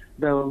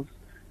those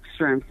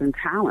strengths and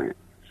talents.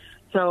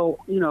 So,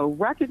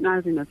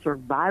 recognizing the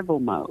survival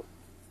mode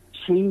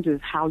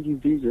changes how you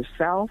view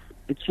yourself.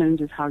 It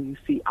changes how you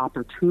see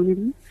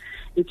opportunity.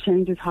 It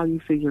changes how you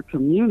see your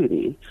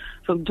community.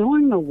 So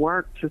doing the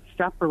work to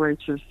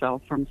separate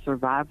yourself from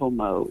survival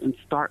mode and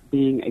start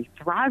being a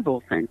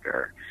thrival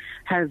thinker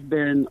has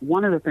been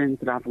one of the things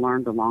that I've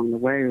learned along the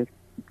way, is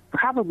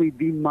probably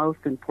the most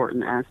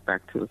important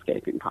aspect to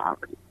escaping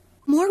poverty.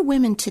 More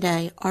women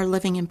today are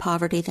living in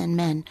poverty than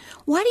men.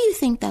 Why do you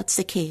think that's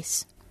the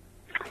case?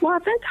 Well, I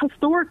think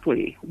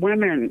historically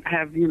women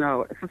have,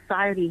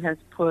 society has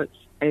put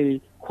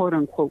a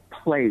quote-unquote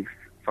place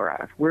for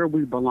us where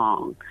we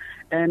belong.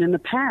 And in the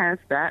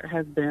past, that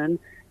has been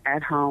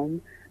at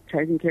home,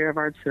 taking care of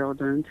our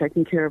children,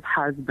 taking care of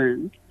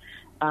husbands.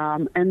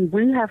 And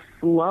we have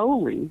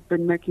slowly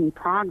been making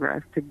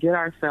progress to get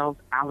ourselves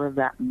out of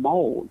that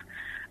mold.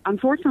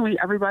 Unfortunately,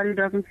 everybody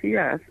doesn't see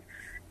us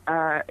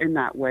in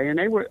that way, and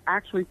they would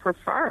actually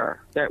prefer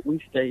that we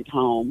stayed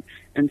home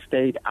and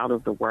stayed out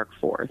of the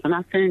workforce. And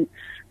I think,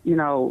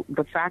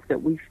 the fact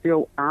that we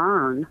still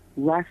earn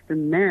less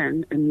than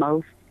men in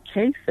most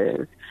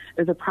cases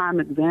is a prime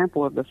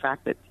example of the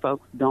fact that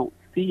folks don't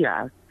see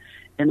us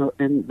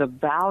and the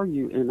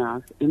value in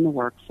us in the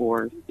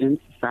workforce, in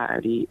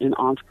society, in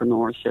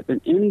entrepreneurship, in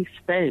any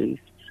space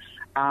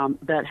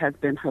that has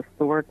been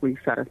historically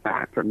set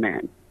aside for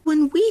men.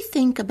 When we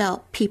think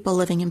about people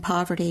living in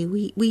poverty,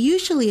 we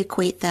usually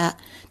equate that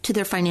to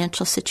their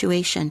financial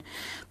situation.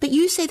 But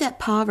you say that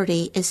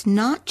poverty is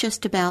not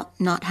just about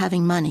not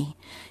having money.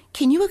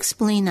 Can you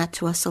explain that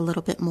to us a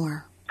little bit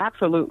more?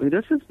 Absolutely.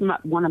 This is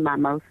one of my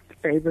most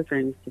favorite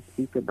things to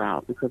speak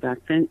about, because I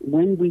think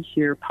when we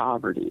hear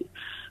poverty,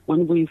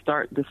 when we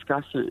start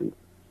discussions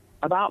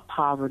about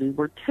poverty,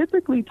 we're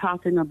typically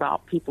talking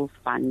about people's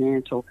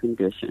financial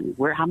condition,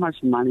 how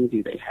much money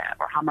do they have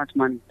or how much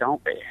money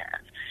don't they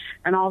have.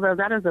 And although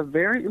that is a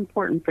very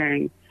important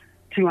thing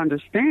to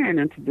understand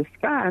and to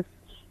discuss,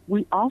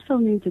 we also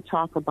need to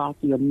talk about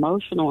the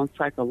emotional and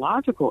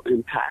psychological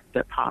impact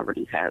that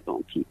poverty has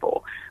on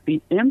people.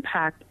 The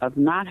impact of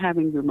not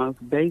having your most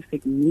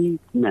basic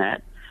needs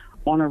met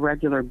on a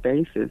regular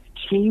basis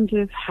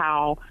changes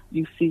how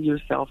you see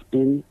yourself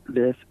in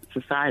this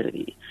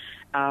society.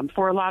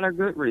 For a lot of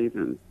good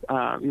reasons.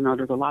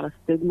 There's a lot of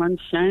stigma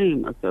and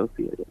shame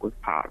associated with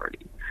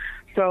poverty.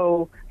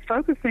 So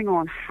focusing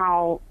on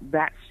how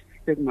that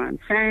stigma and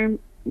shame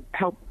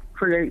help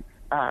create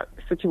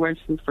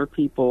situations for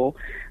people,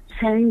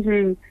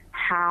 changing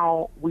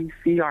how we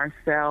see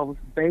ourselves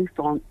based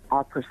on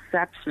our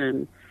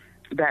perception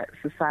that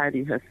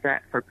society has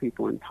set for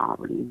people in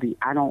poverty. The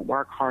I don't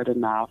work hard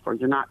enough, or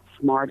you're not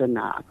smart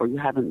enough, or you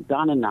haven't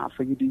done enough,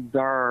 or you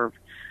deserve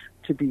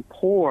to be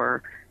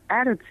poor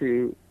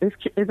attitude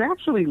is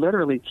actually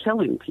literally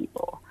killing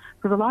people.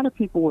 Because a lot of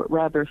people would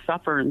rather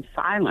suffer in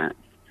silence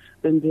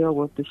than deal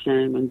with the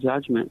shame and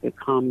judgment that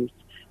comes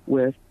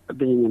with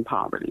being in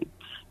poverty.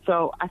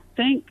 So I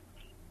think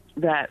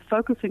that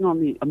focusing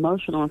on the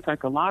emotional and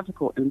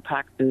psychological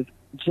impact is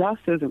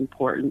just as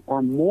important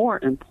or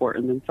more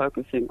important than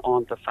focusing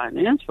on the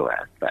financial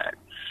aspect.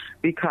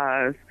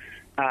 Because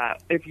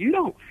if you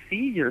don't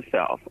see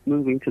yourself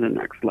moving to the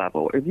next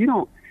level, if you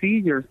don't see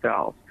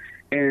yourself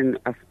in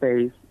a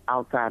space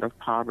outside of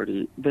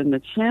poverty, then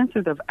the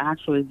chances of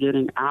actually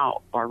getting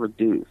out are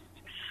reduced.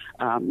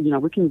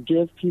 We can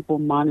give people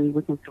money,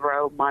 we can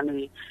throw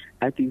money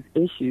at these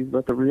issues,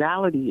 but the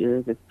reality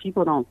is if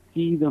people don't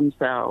see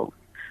themselves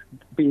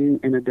being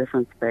in a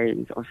different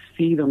space or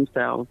see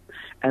themselves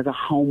as a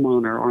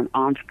homeowner or an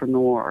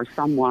entrepreneur or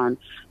someone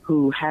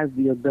who has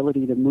the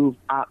ability to move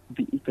up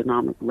the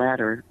economic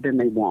ladder, then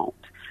they won't.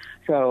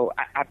 So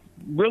I'm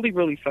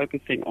really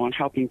focusing on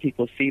helping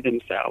people see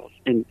themselves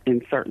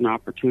in certain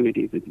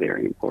opportunities is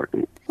very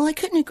important. Well, I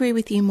couldn't agree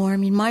with you more. I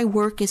mean, my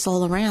work is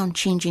all around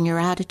changing your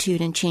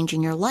attitude and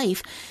changing your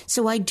life.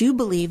 So I do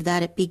believe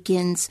that it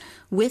begins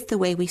with the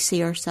way we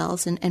see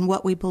ourselves and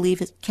what we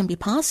believe can be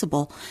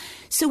possible.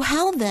 So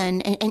how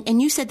then,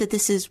 and you said that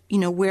this is,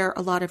 where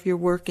a lot of your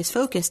work is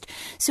focused.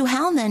 So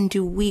how then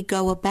do we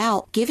go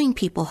about giving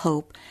people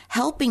hope,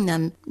 helping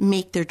them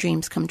make their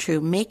dreams come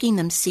true, making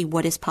them see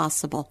what is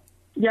possible?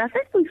 Yeah, I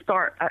think we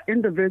start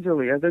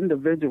individually. As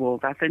individuals,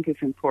 I think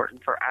it's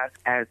important for us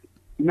as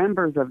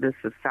members of this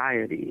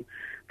society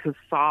to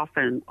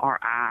soften our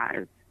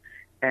eyes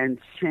and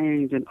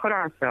change and put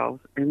ourselves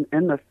in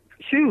the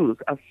shoes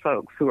of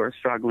folks who are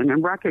struggling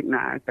and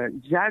recognize that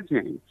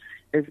judging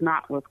is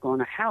not what's going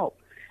to help.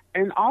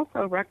 And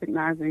also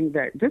recognizing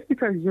that just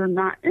because you're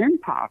not in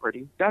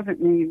poverty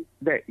doesn't mean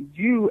that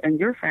you and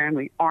your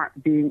family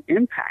aren't being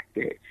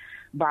impacted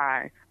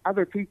by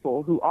other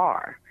people who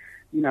are.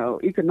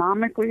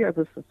 Economically, as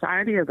a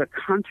society, as a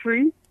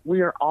country,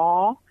 we are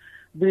all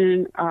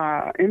being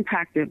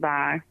impacted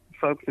by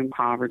folks in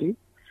poverty.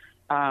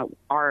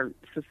 Our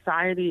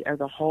society as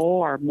a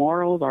whole, our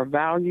morals, our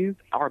values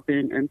are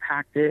being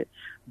impacted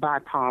by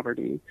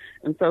poverty.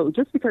 And so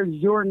just because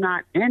you're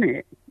not in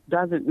it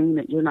doesn't mean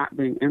that you're not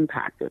being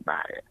impacted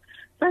by it.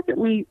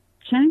 Secondly,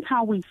 change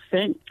how we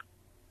think.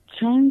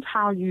 Change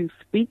how you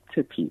speak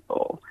to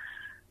people.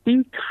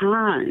 Be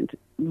kind.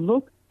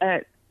 Look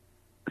at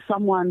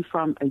someone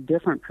from a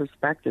different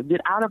perspective.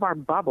 Get out of our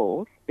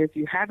bubbles if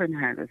you haven't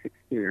had this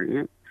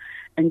experience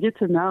and get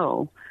to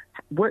know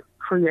what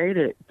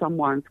created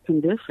someone's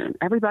condition.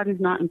 Everybody's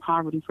not in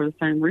poverty for the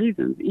same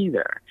reasons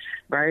either,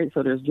 right?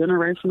 So there's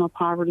generational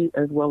poverty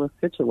as well as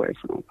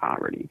situational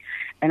poverty.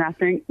 And I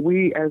think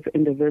we as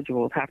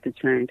individuals have to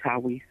change how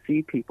we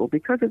see people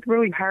because it's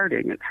really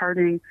hurting. It's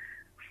hurting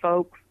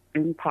folks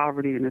in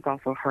poverty, and it's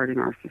also hurting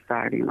our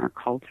society and our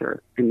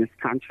culture in this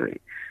country.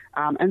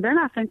 And then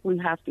I think we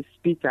have to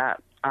speak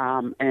up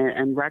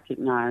and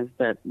recognize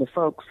that the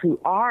folks who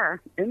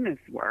are in this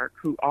work,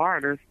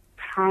 there's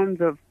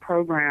tons of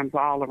programs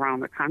all around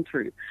the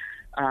country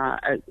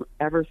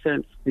ever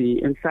since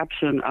the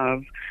inception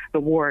of the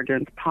war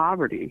against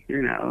poverty.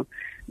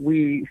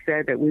 We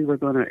said that we were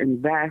going to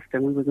invest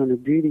and we were going to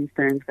do these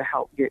things to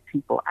help get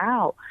people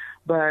out.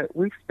 But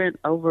we've spent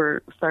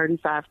over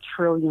 $35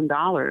 trillion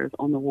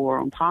on the war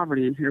on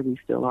poverty, and here we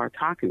still are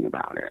talking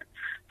about it.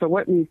 So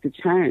what needs to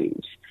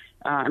change?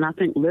 And I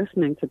think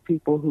listening to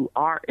people who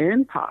are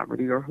in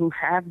poverty or who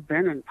have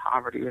been in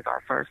poverty is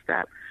our first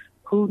step.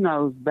 Who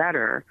knows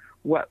better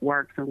what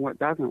works and what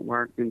doesn't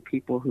work than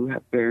people who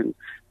have been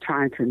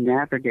trying to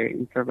navigate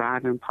and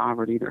survive in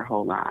poverty their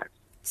whole lives?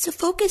 So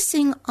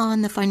focusing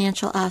on the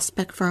financial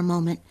aspect for a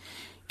moment,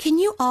 can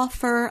you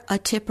offer a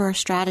tip or a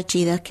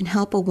strategy that can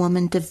help a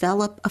woman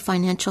develop a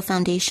financial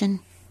foundation?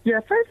 Yeah,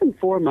 first and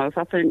foremost,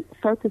 I think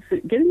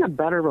getting a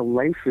better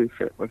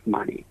relationship with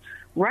money,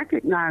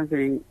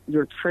 recognizing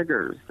your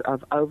triggers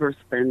of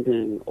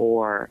overspending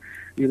or,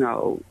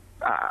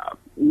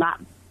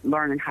 not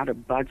learning how to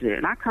budget.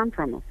 And I come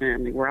from a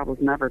family where I was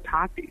never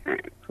taught these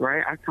things,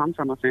 right? I come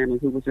from a family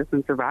who was just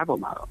in survival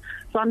mode.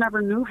 So I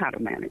never knew how to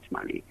manage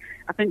money.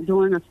 I think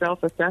doing a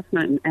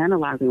self-assessment and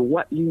analyzing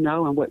what you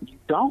know and what you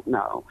don't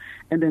know,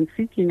 and then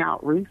seeking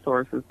out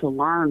resources to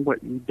learn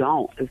what you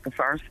don't is the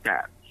first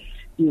step.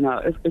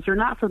 if you're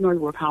not familiar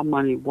with how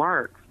money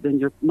works, then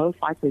you're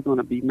most likely going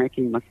to be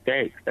making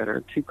mistakes that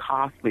are too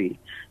costly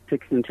to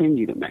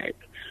continue to make.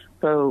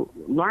 So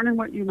learning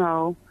what you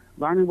know,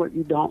 learning what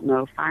you don't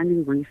know,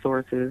 finding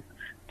resources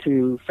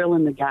to fill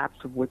in the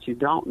gaps of what you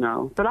don't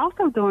know, but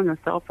also doing a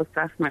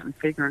self-assessment and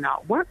figuring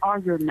out what are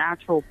your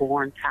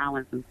natural-born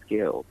talents and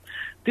skills.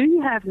 Do you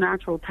have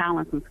natural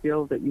talents and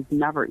skills that you've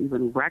never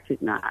even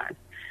recognized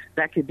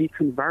that could be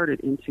converted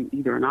into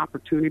either an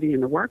opportunity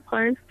in the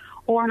workplace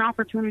or an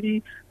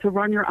opportunity to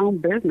run your own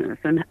business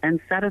and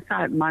set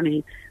aside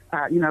money,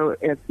 as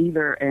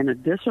either an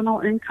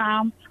additional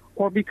income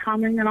or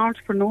becoming an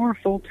entrepreneur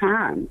full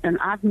time? And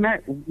I've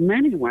met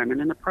many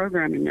women in the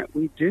programming that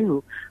we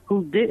do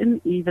who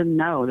didn't even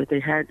know that they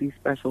had these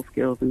special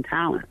skills and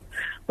talents.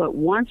 But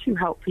once you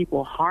help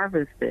people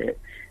harvest it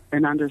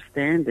and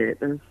understand it,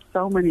 there's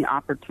so many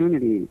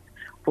opportunities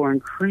for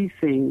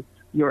increasing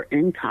your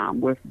income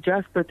with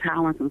just the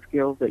talents and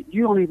skills that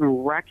you don't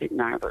even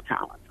recognize are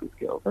talents and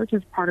skills. They're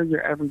just part of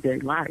your everyday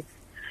life.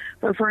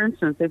 So, for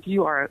instance, if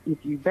you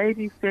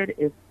babysit,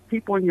 if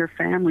people in your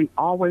family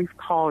always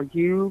call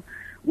you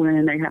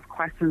when they have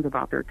questions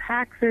about their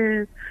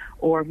taxes,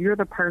 or if you're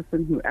the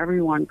person who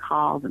everyone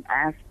calls and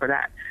asks for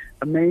that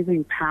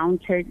amazing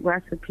pound cake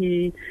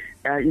recipe,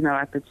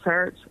 at the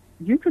church,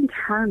 you can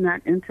turn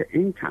that into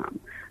income.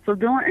 But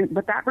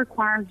that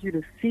requires you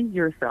to see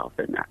yourself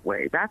in that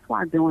way. That's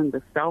why doing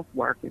the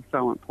self-work is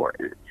so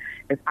important.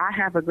 If I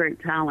have a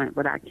great talent,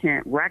 but I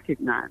can't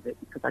recognize it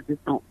because I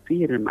just don't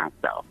see it in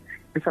myself,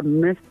 it's a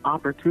missed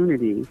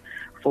opportunity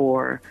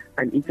for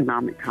an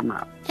economic come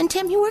up. And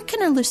Tammy, where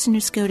can our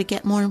listeners go to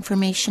get more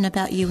information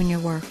about you and your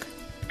work?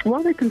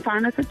 Well, they can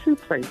find us at two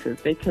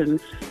places. They can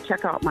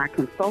check out my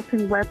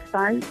consulting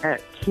website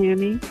at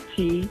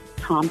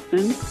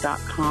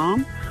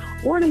CammieTThompson.com,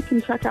 or they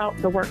can check out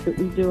the work that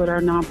we do at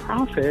our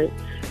nonprofit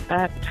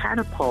at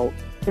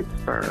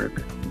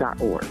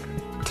catapultpittsburgh.org.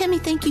 Tammy,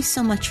 thank you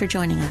so much for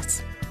joining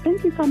us.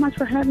 Thank you so much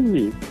for having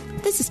me.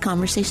 This is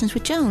Conversations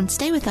with Joan.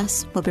 Stay with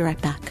us. We'll be right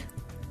back.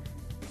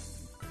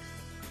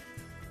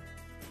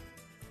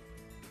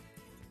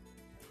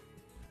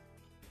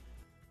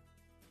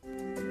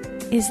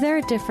 Is there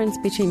a difference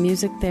between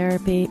music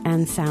therapy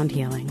and sound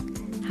healing?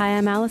 Hi,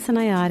 I'm Allison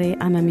Ayati.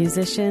 I'm a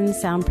musician,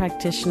 sound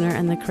practitioner,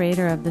 and the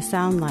creator of The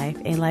Sound Life,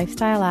 a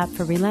lifestyle app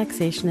for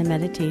relaxation and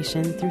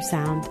meditation through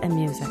sound and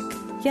music.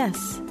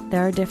 Yes,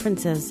 there are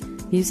differences.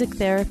 Music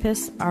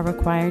therapists are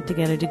required to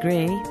get a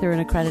degree through an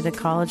accredited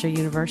college or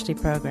university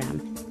program.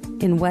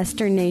 In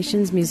Western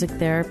nations, music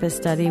therapists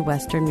study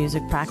Western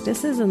music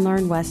practices and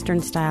learn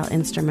Western-style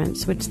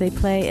instruments, which they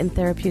play in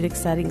therapeutic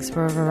settings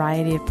for a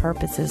variety of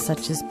purposes,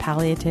 such as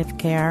palliative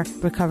care,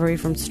 recovery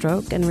from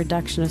stroke, and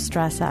reduction of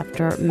stress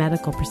after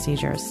medical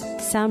procedures.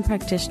 Sound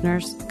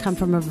practitioners come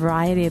from a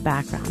variety of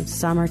backgrounds.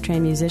 Some are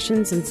trained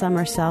musicians and some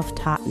are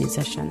self-taught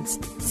musicians.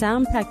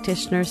 Sound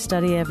practitioners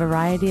study a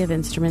variety of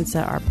instruments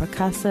that are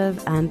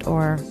percussive and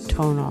or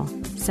tonal.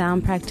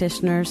 Sound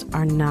practitioners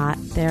are not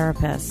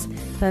therapists,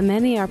 but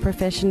many are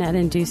proficient at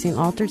inducing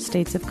altered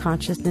states of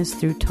consciousness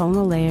through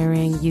tonal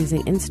layering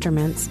using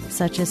instruments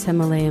such as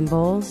Himalayan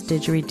bowls,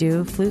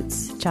 didgeridoo,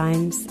 flutes,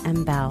 chimes,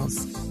 and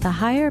bells. The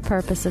higher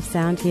purpose of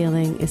sound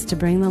healing is to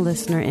bring the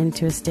listener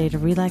into a state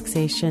of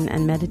relaxation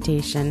and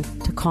meditation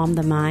to calm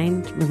the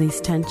mind,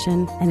 release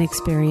tension, and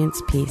experience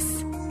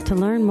peace. To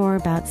learn more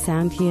about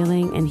sound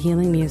healing and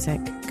healing music,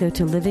 go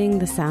to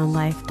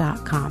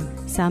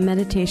livingthesoundlife.com. Sound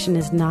meditation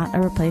is not a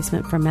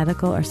replacement for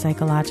medical or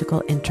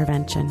psychological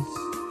intervention.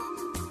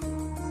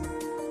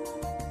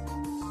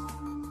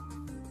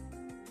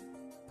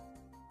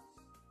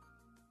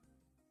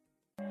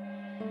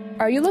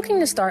 Are you looking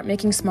to start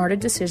making smarter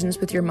decisions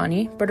with your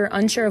money, but are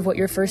unsure of what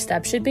your first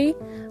step should be?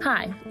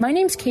 Hi, my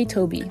name's Kay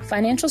Toby,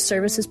 financial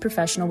services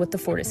professional with the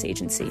Fortis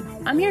Agency.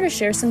 I'm here to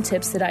share some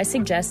tips that I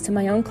suggest to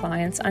my own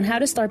clients on how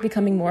to start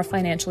becoming more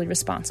financially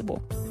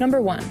responsible.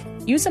 Number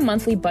 1, use a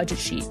monthly budget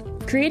sheet.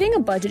 Creating a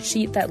budget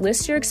sheet that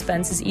lists your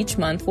expenses each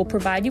month will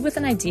provide you with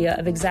an idea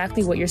of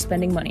exactly what you're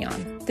spending money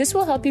on. This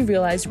will help you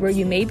realize where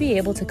you may be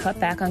able to cut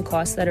back on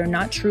costs that are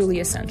not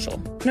truly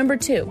essential. Number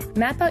 2,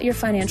 map out your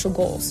financial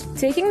goals.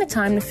 Taking the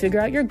time to figure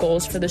out your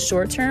goals for the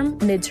short term,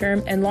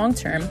 midterm, and long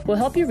term will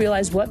help you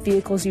realize what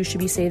vehicles you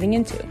should be saving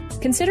into.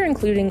 Consider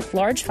including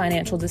large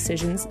financial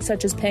decisions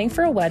such as paying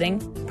for a wedding,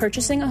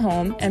 purchasing a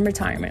home, and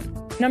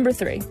retirement. Number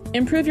 3,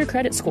 improve your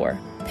credit score.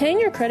 Paying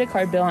your credit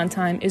card bill on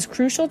time is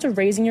crucial to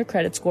raising your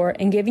credit score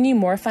and giving you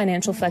more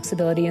financial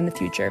flexibility in the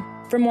future.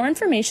 For more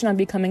information on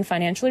becoming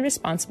financially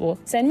responsible,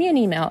 send me an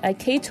email at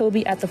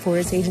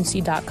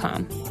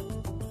ktoby@thefortisagency.com.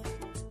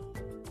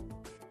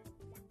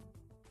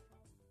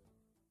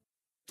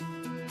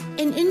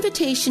 An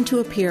invitation to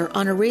appear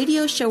on a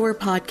radio show or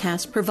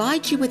podcast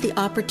provides you with the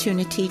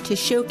opportunity to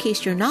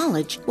showcase your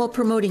knowledge while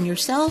promoting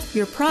yourself,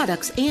 your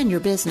products, and your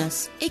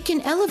business. It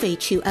can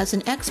elevate you as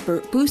an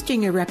expert,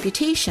 boosting your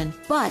reputation,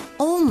 but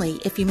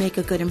only if you make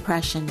a good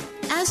impression.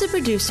 As a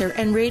producer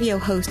and radio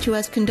host who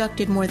has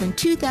conducted more than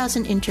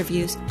 2,000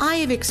 interviews, I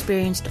have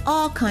experienced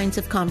all kinds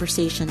of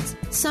conversations.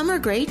 Some are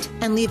great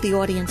and leave the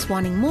audience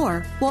wanting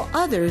more, while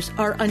others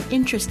are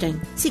uninteresting,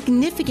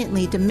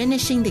 significantly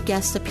diminishing the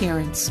guest's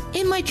appearance.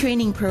 In my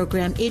training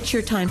program, It's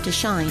Your Time to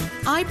Shine,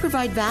 I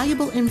provide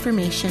valuable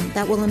information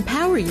that will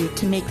empower you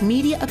to make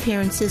media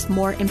appearances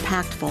more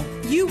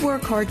impactful. You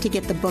work hard to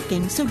get the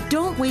booking, so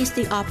don't waste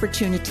the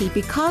opportunity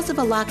because of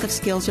a lack of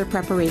skills or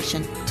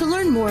preparation. To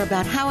learn more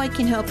about how I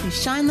can help you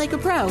shine like a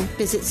pro,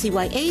 visit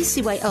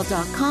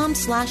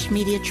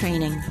cyacyl.com/media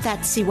training.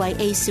 That's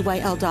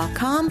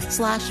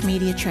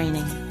cyacyl.com/media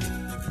training.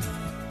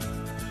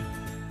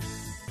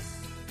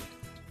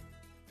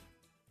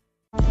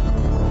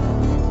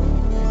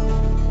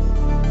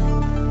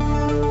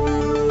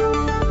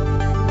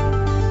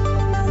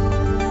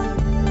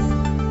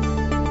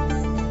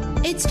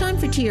 It's time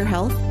for To Your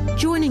Health.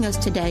 Joining us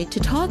today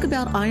to talk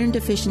about iron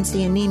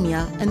deficiency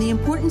anemia and the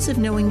importance of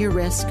knowing your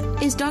risk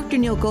is Dr.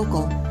 Neil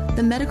Gokul,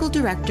 the Medical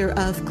Director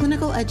of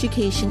Clinical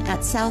Education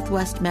at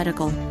Southwest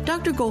Medical.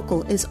 Dr.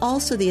 Gokul is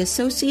also the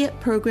Associate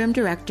Program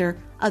Director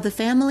of the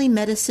Family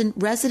Medicine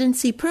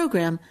Residency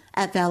Program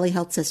at Valley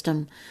Health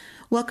System.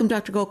 Welcome,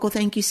 Dr. Gokul.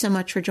 Thank you so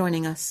much for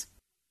joining us.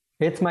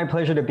 It's my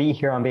pleasure to be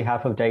here on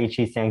behalf of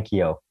Daiichi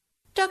Sankyo.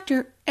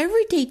 Doctor,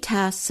 everyday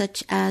tasks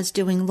such as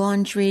doing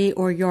laundry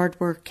or yard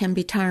work can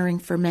be tiring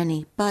for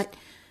many, but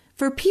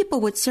for people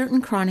with certain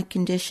chronic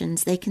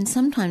conditions, they can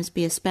sometimes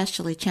be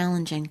especially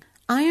challenging.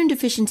 Iron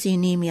deficiency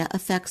anemia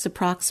affects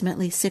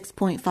approximately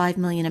 6.5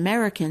 million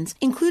Americans,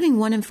 including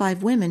 1 in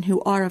 5 women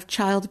who are of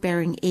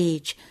childbearing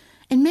age,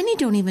 and many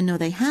don't even know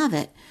they have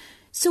it.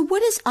 So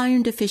what is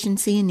iron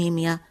deficiency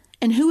anemia,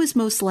 and who is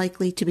most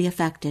likely to be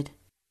affected?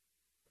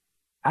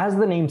 As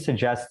the name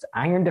suggests,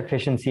 iron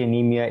deficiency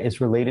anemia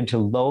is related to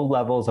low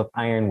levels of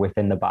iron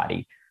within the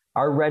body.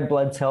 Our red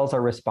blood cells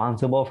are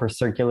responsible for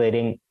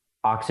circulating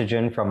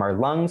oxygen from our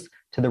lungs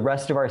to the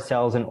rest of our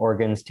cells and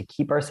organs to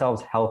keep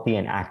ourselves healthy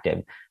and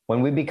active.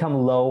 When we become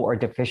low or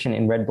deficient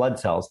in red blood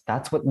cells,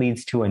 that's what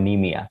leads to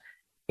anemia.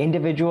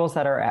 Individuals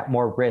that are at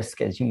more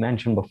risk, as you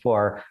mentioned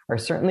before, are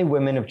certainly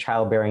women of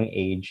childbearing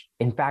age.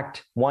 In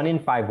fact, 1 in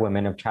 5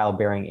 women of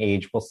childbearing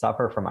age will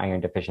suffer from iron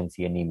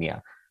deficiency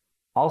anemia.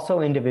 Also,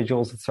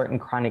 individuals with certain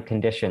chronic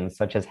conditions,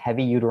 such as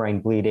heavy uterine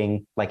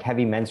bleeding, like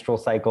heavy menstrual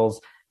cycles,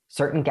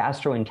 certain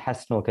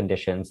gastrointestinal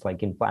conditions,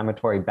 like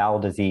inflammatory bowel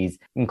disease,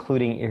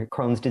 including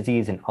Crohn's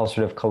disease and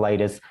ulcerative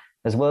colitis,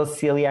 as well as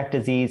celiac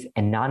disease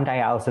and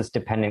non-dialysis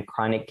dependent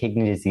chronic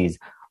kidney disease,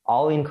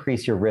 all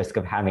increase your risk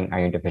of having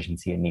iron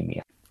deficiency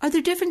anemia. Are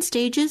there different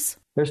stages?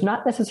 There's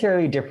not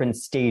necessarily different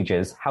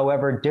stages.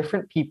 However,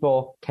 different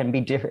people can be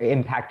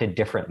impacted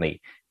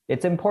differently.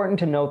 It's important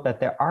to note that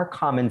there are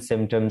common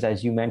symptoms,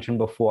 as you mentioned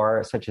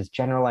before, such as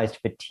generalized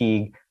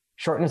fatigue,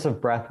 shortness of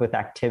breath with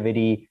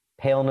activity,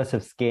 paleness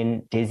of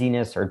skin,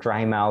 dizziness, or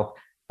dry mouth.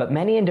 But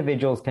many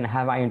individuals can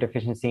have iron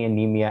deficiency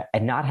anemia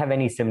and not have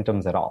any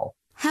symptoms at all.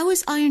 How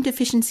is iron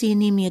deficiency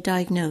anemia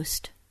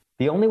diagnosed?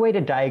 The only way to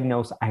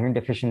diagnose iron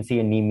deficiency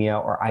anemia,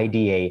 or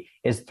IDA,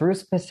 is through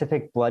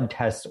specific blood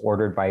tests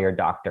ordered by your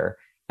doctor.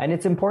 And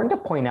it's important to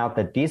point out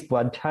that these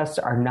blood tests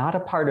are not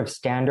a part of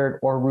standard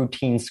or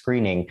routine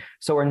screening,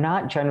 so are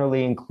not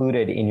generally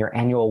included in your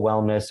annual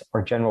wellness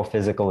or general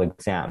physical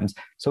exams.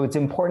 So it's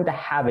important to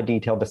have a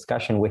detailed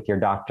discussion with your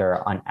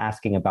doctor on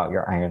asking about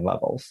your iron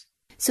levels.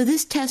 So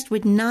this test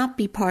would not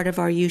be part of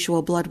our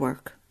usual blood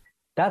work?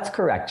 That's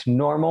correct.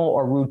 Normal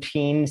or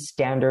routine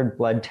standard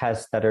blood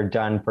tests that are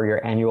done for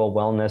your annual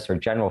wellness or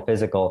general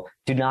physical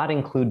do not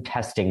include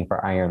testing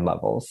for iron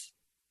levels.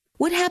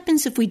 What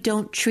happens if we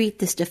don't treat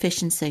this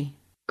deficiency?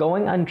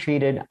 Going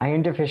untreated,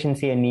 iron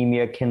deficiency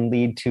anemia can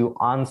lead to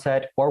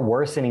onset or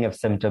worsening of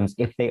symptoms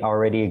if they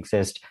already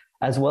exist,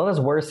 as well as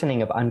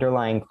worsening of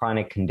underlying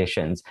chronic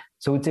conditions.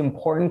 So it's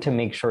important to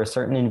make sure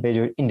certain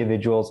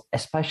individuals,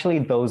 especially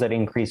those at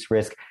increased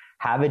risk,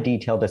 have a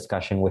detailed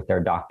discussion with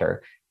their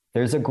doctor.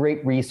 There's a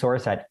great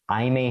resource at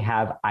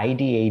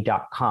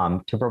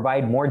imayhaveida.com to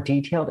provide more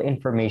detailed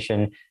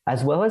information,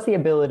 as well as the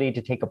ability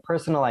to take a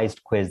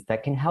personalized quiz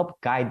that can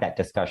help guide that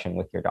discussion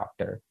with your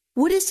doctor.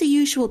 What is the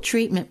usual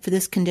treatment for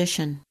this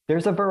condition?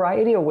 There's a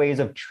variety of ways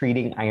of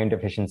treating iron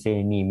deficiency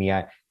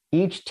anemia,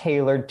 each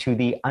tailored to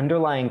the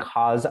underlying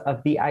cause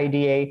of the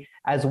IDA,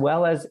 as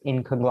well as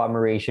in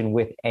conglomeration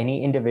with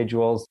any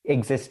individual's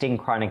existing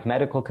chronic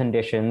medical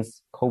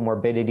conditions,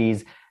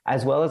 comorbidities,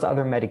 as well as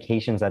other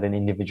medications that an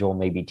individual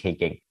may be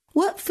taking.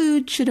 What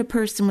food should a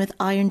person with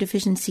iron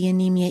deficiency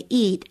anemia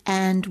eat,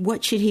 and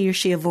what should he or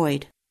she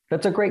avoid?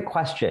 That's a great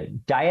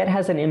question. Diet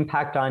has an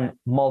impact on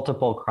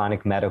multiple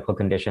chronic medical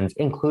conditions,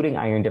 including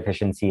iron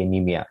deficiency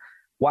anemia.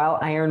 While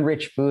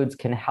iron-rich foods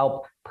can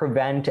help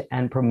prevent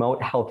and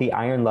promote healthy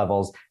iron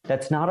levels,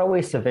 that's not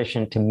always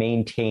sufficient to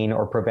maintain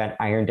or prevent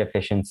iron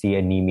deficiency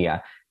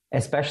anemia,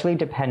 especially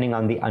depending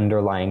on the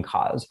underlying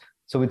cause.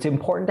 So it's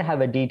important to have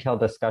a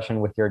detailed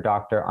discussion with your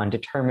doctor on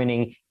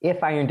determining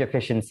if iron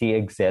deficiency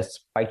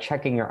exists by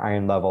checking your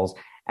iron levels,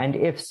 and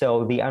if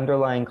so, the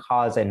underlying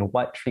cause and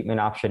what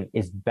treatment option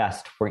is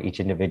best for each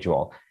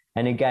individual.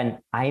 And again,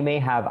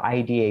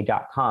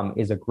 imayhaveida.com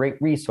is a great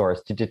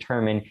resource to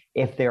determine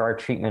if there are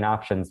treatment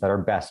options that are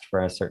best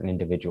for a certain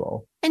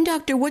individual. And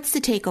doctor, what's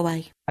the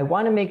takeaway? I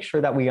want to make sure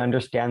that we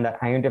understand that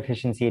iron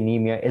deficiency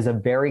anemia is a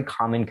very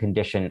common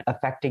condition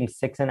affecting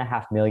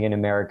 6.5 million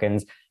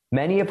Americans,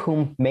 many of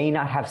whom may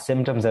not have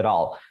symptoms at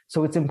all.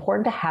 So it's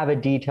important to have a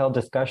detailed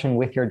discussion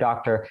with your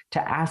doctor to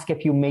ask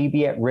if you may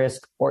be at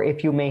risk or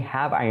if you may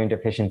have iron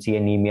deficiency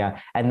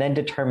anemia, and then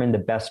determine the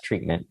best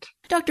treatment.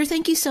 Doctor,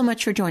 thank you so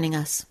much for joining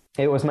us.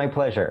 It was my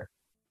pleasure.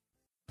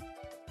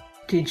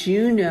 Did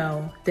you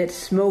know that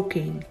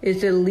smoking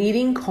is the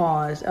leading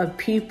cause of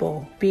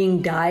people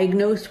being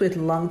diagnosed with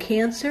lung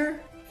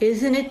cancer?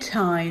 Isn't it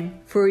time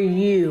for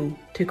you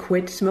to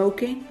quit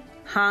smoking?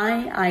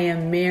 Hi, I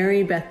am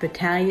Mary Beth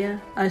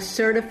Battaglia, a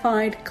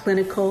certified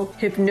clinical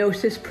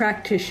hypnosis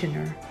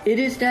practitioner. It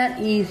is not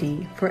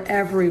easy for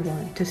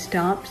everyone to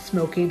stop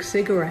smoking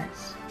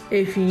cigarettes.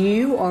 If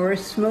you are a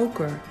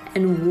smoker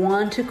and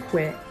want to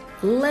quit,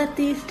 let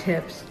these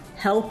tips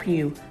help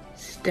you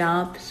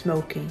stop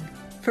smoking.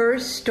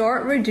 First,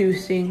 start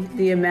reducing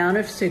the amount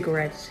of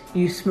cigarettes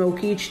you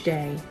smoke each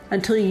day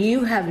until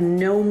you have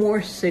no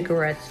more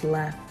cigarettes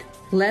left.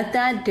 Let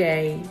that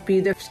day be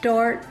the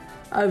start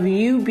of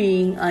you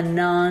being a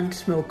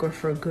non-smoker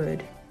for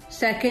good.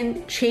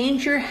 Second,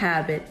 change your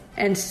habit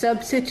and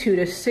substitute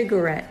a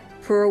cigarette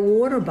for a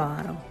water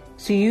bottle.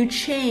 So you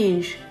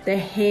change the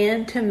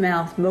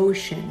hand-to-mouth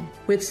motion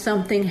with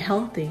something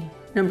healthy.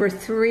 Number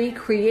 3,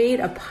 create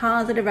a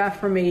positive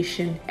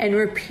affirmation and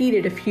repeat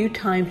it a few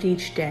times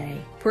each day.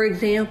 For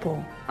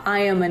example, I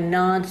am a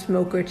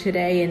non-smoker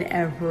today and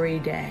every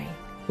day.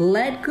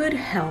 Let good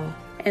health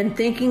and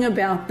thinking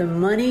about the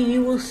money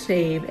you will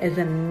save as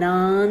a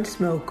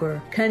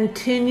non-smoker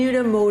continue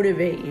to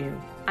motivate you.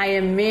 I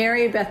am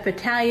Mary Beth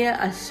Battaglia,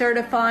 a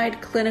certified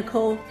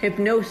clinical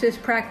hypnosis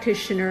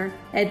practitioner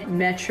at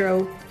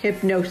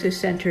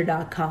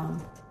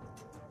metrohypnosiscenter.com.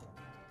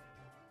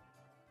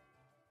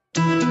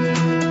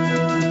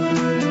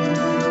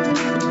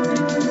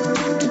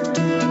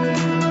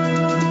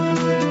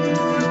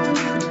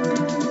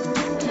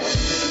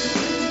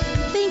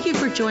 Thank you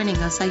for joining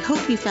us. I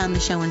hope you found the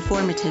show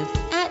informative.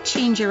 At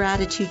Change Your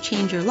Attitude,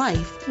 Change Your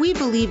Life, we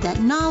believe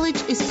that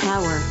knowledge is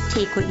power.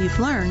 Take what you've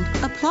learned,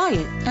 apply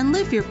it, and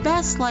live your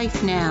best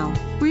life now.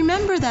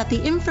 Remember that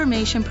the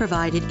information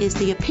provided is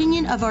the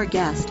opinion of our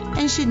guest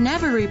and should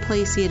never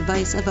replace the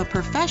advice of a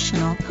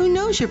professional who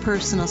knows your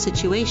personal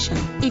situation.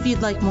 If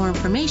you'd like more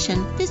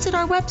information, visit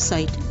our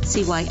website,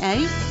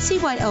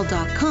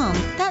 cyacyl.com.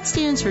 That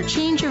stands for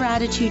Change Your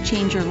Attitude,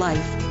 Change Your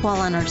Life.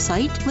 While on our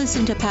site,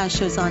 listen to past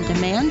shows on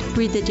demand,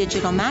 read the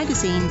digital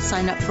magazine,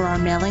 sign up for our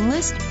mailing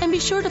list, and be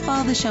sure to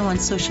follow the show on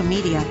social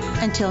media.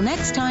 Until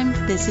next time,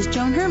 this is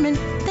Joan Herman.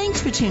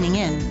 Thanks for tuning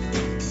in.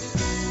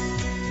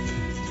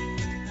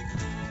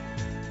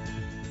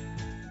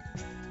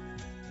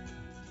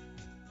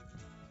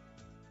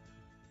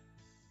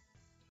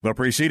 The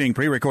preceding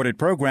pre-recorded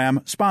program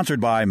sponsored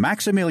by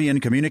Maximilian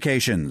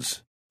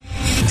Communications.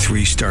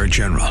 3-star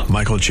General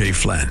Michael J.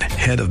 Flynn,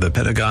 head of the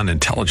Pentagon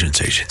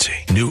Intelligence Agency,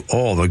 knew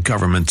all the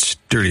government's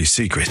dirty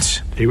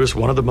secrets. He was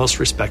one of the most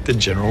respected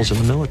generals in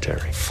the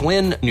military.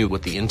 Flynn knew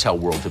what the intel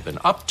world had been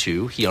up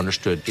to. He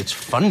understood its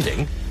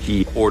funding.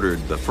 He ordered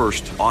the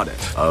first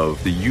audit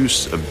of the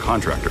use of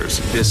contractors.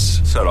 This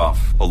set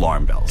off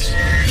alarm bells.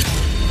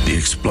 The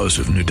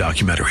explosive new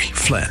documentary,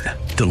 Flynn,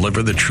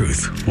 Deliver the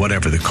Truth,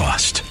 Whatever the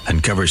Cost,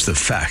 uncovers the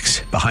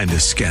facts behind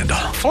this scandal.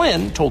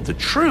 Flynn told the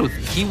truth.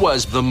 He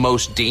was the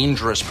most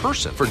dangerous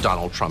person for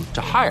Donald Trump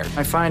to hire.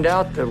 I find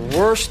out the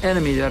worst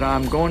enemy that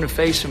I'm going to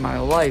face in my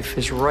life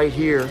is right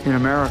here in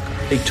America.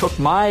 They took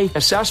my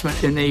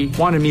assessment and they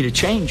wanted me to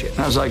change it. And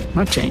I was like, I'm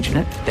not changing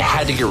it. They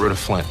had to get rid of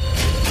Flynn.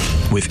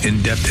 With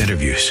in-depth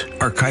interviews,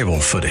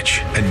 archival footage,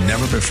 and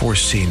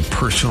never-before-seen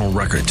personal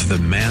records of the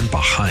man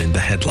behind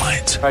the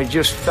headlines. I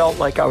just felt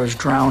like I was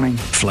drowning.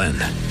 Flynn,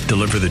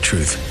 Deliver the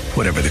Truth,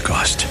 Whatever the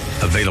Cost.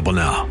 Available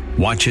now.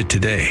 Watch it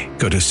today.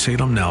 Go to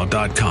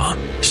salemnow.com.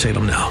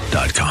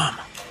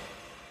 salemnow.com.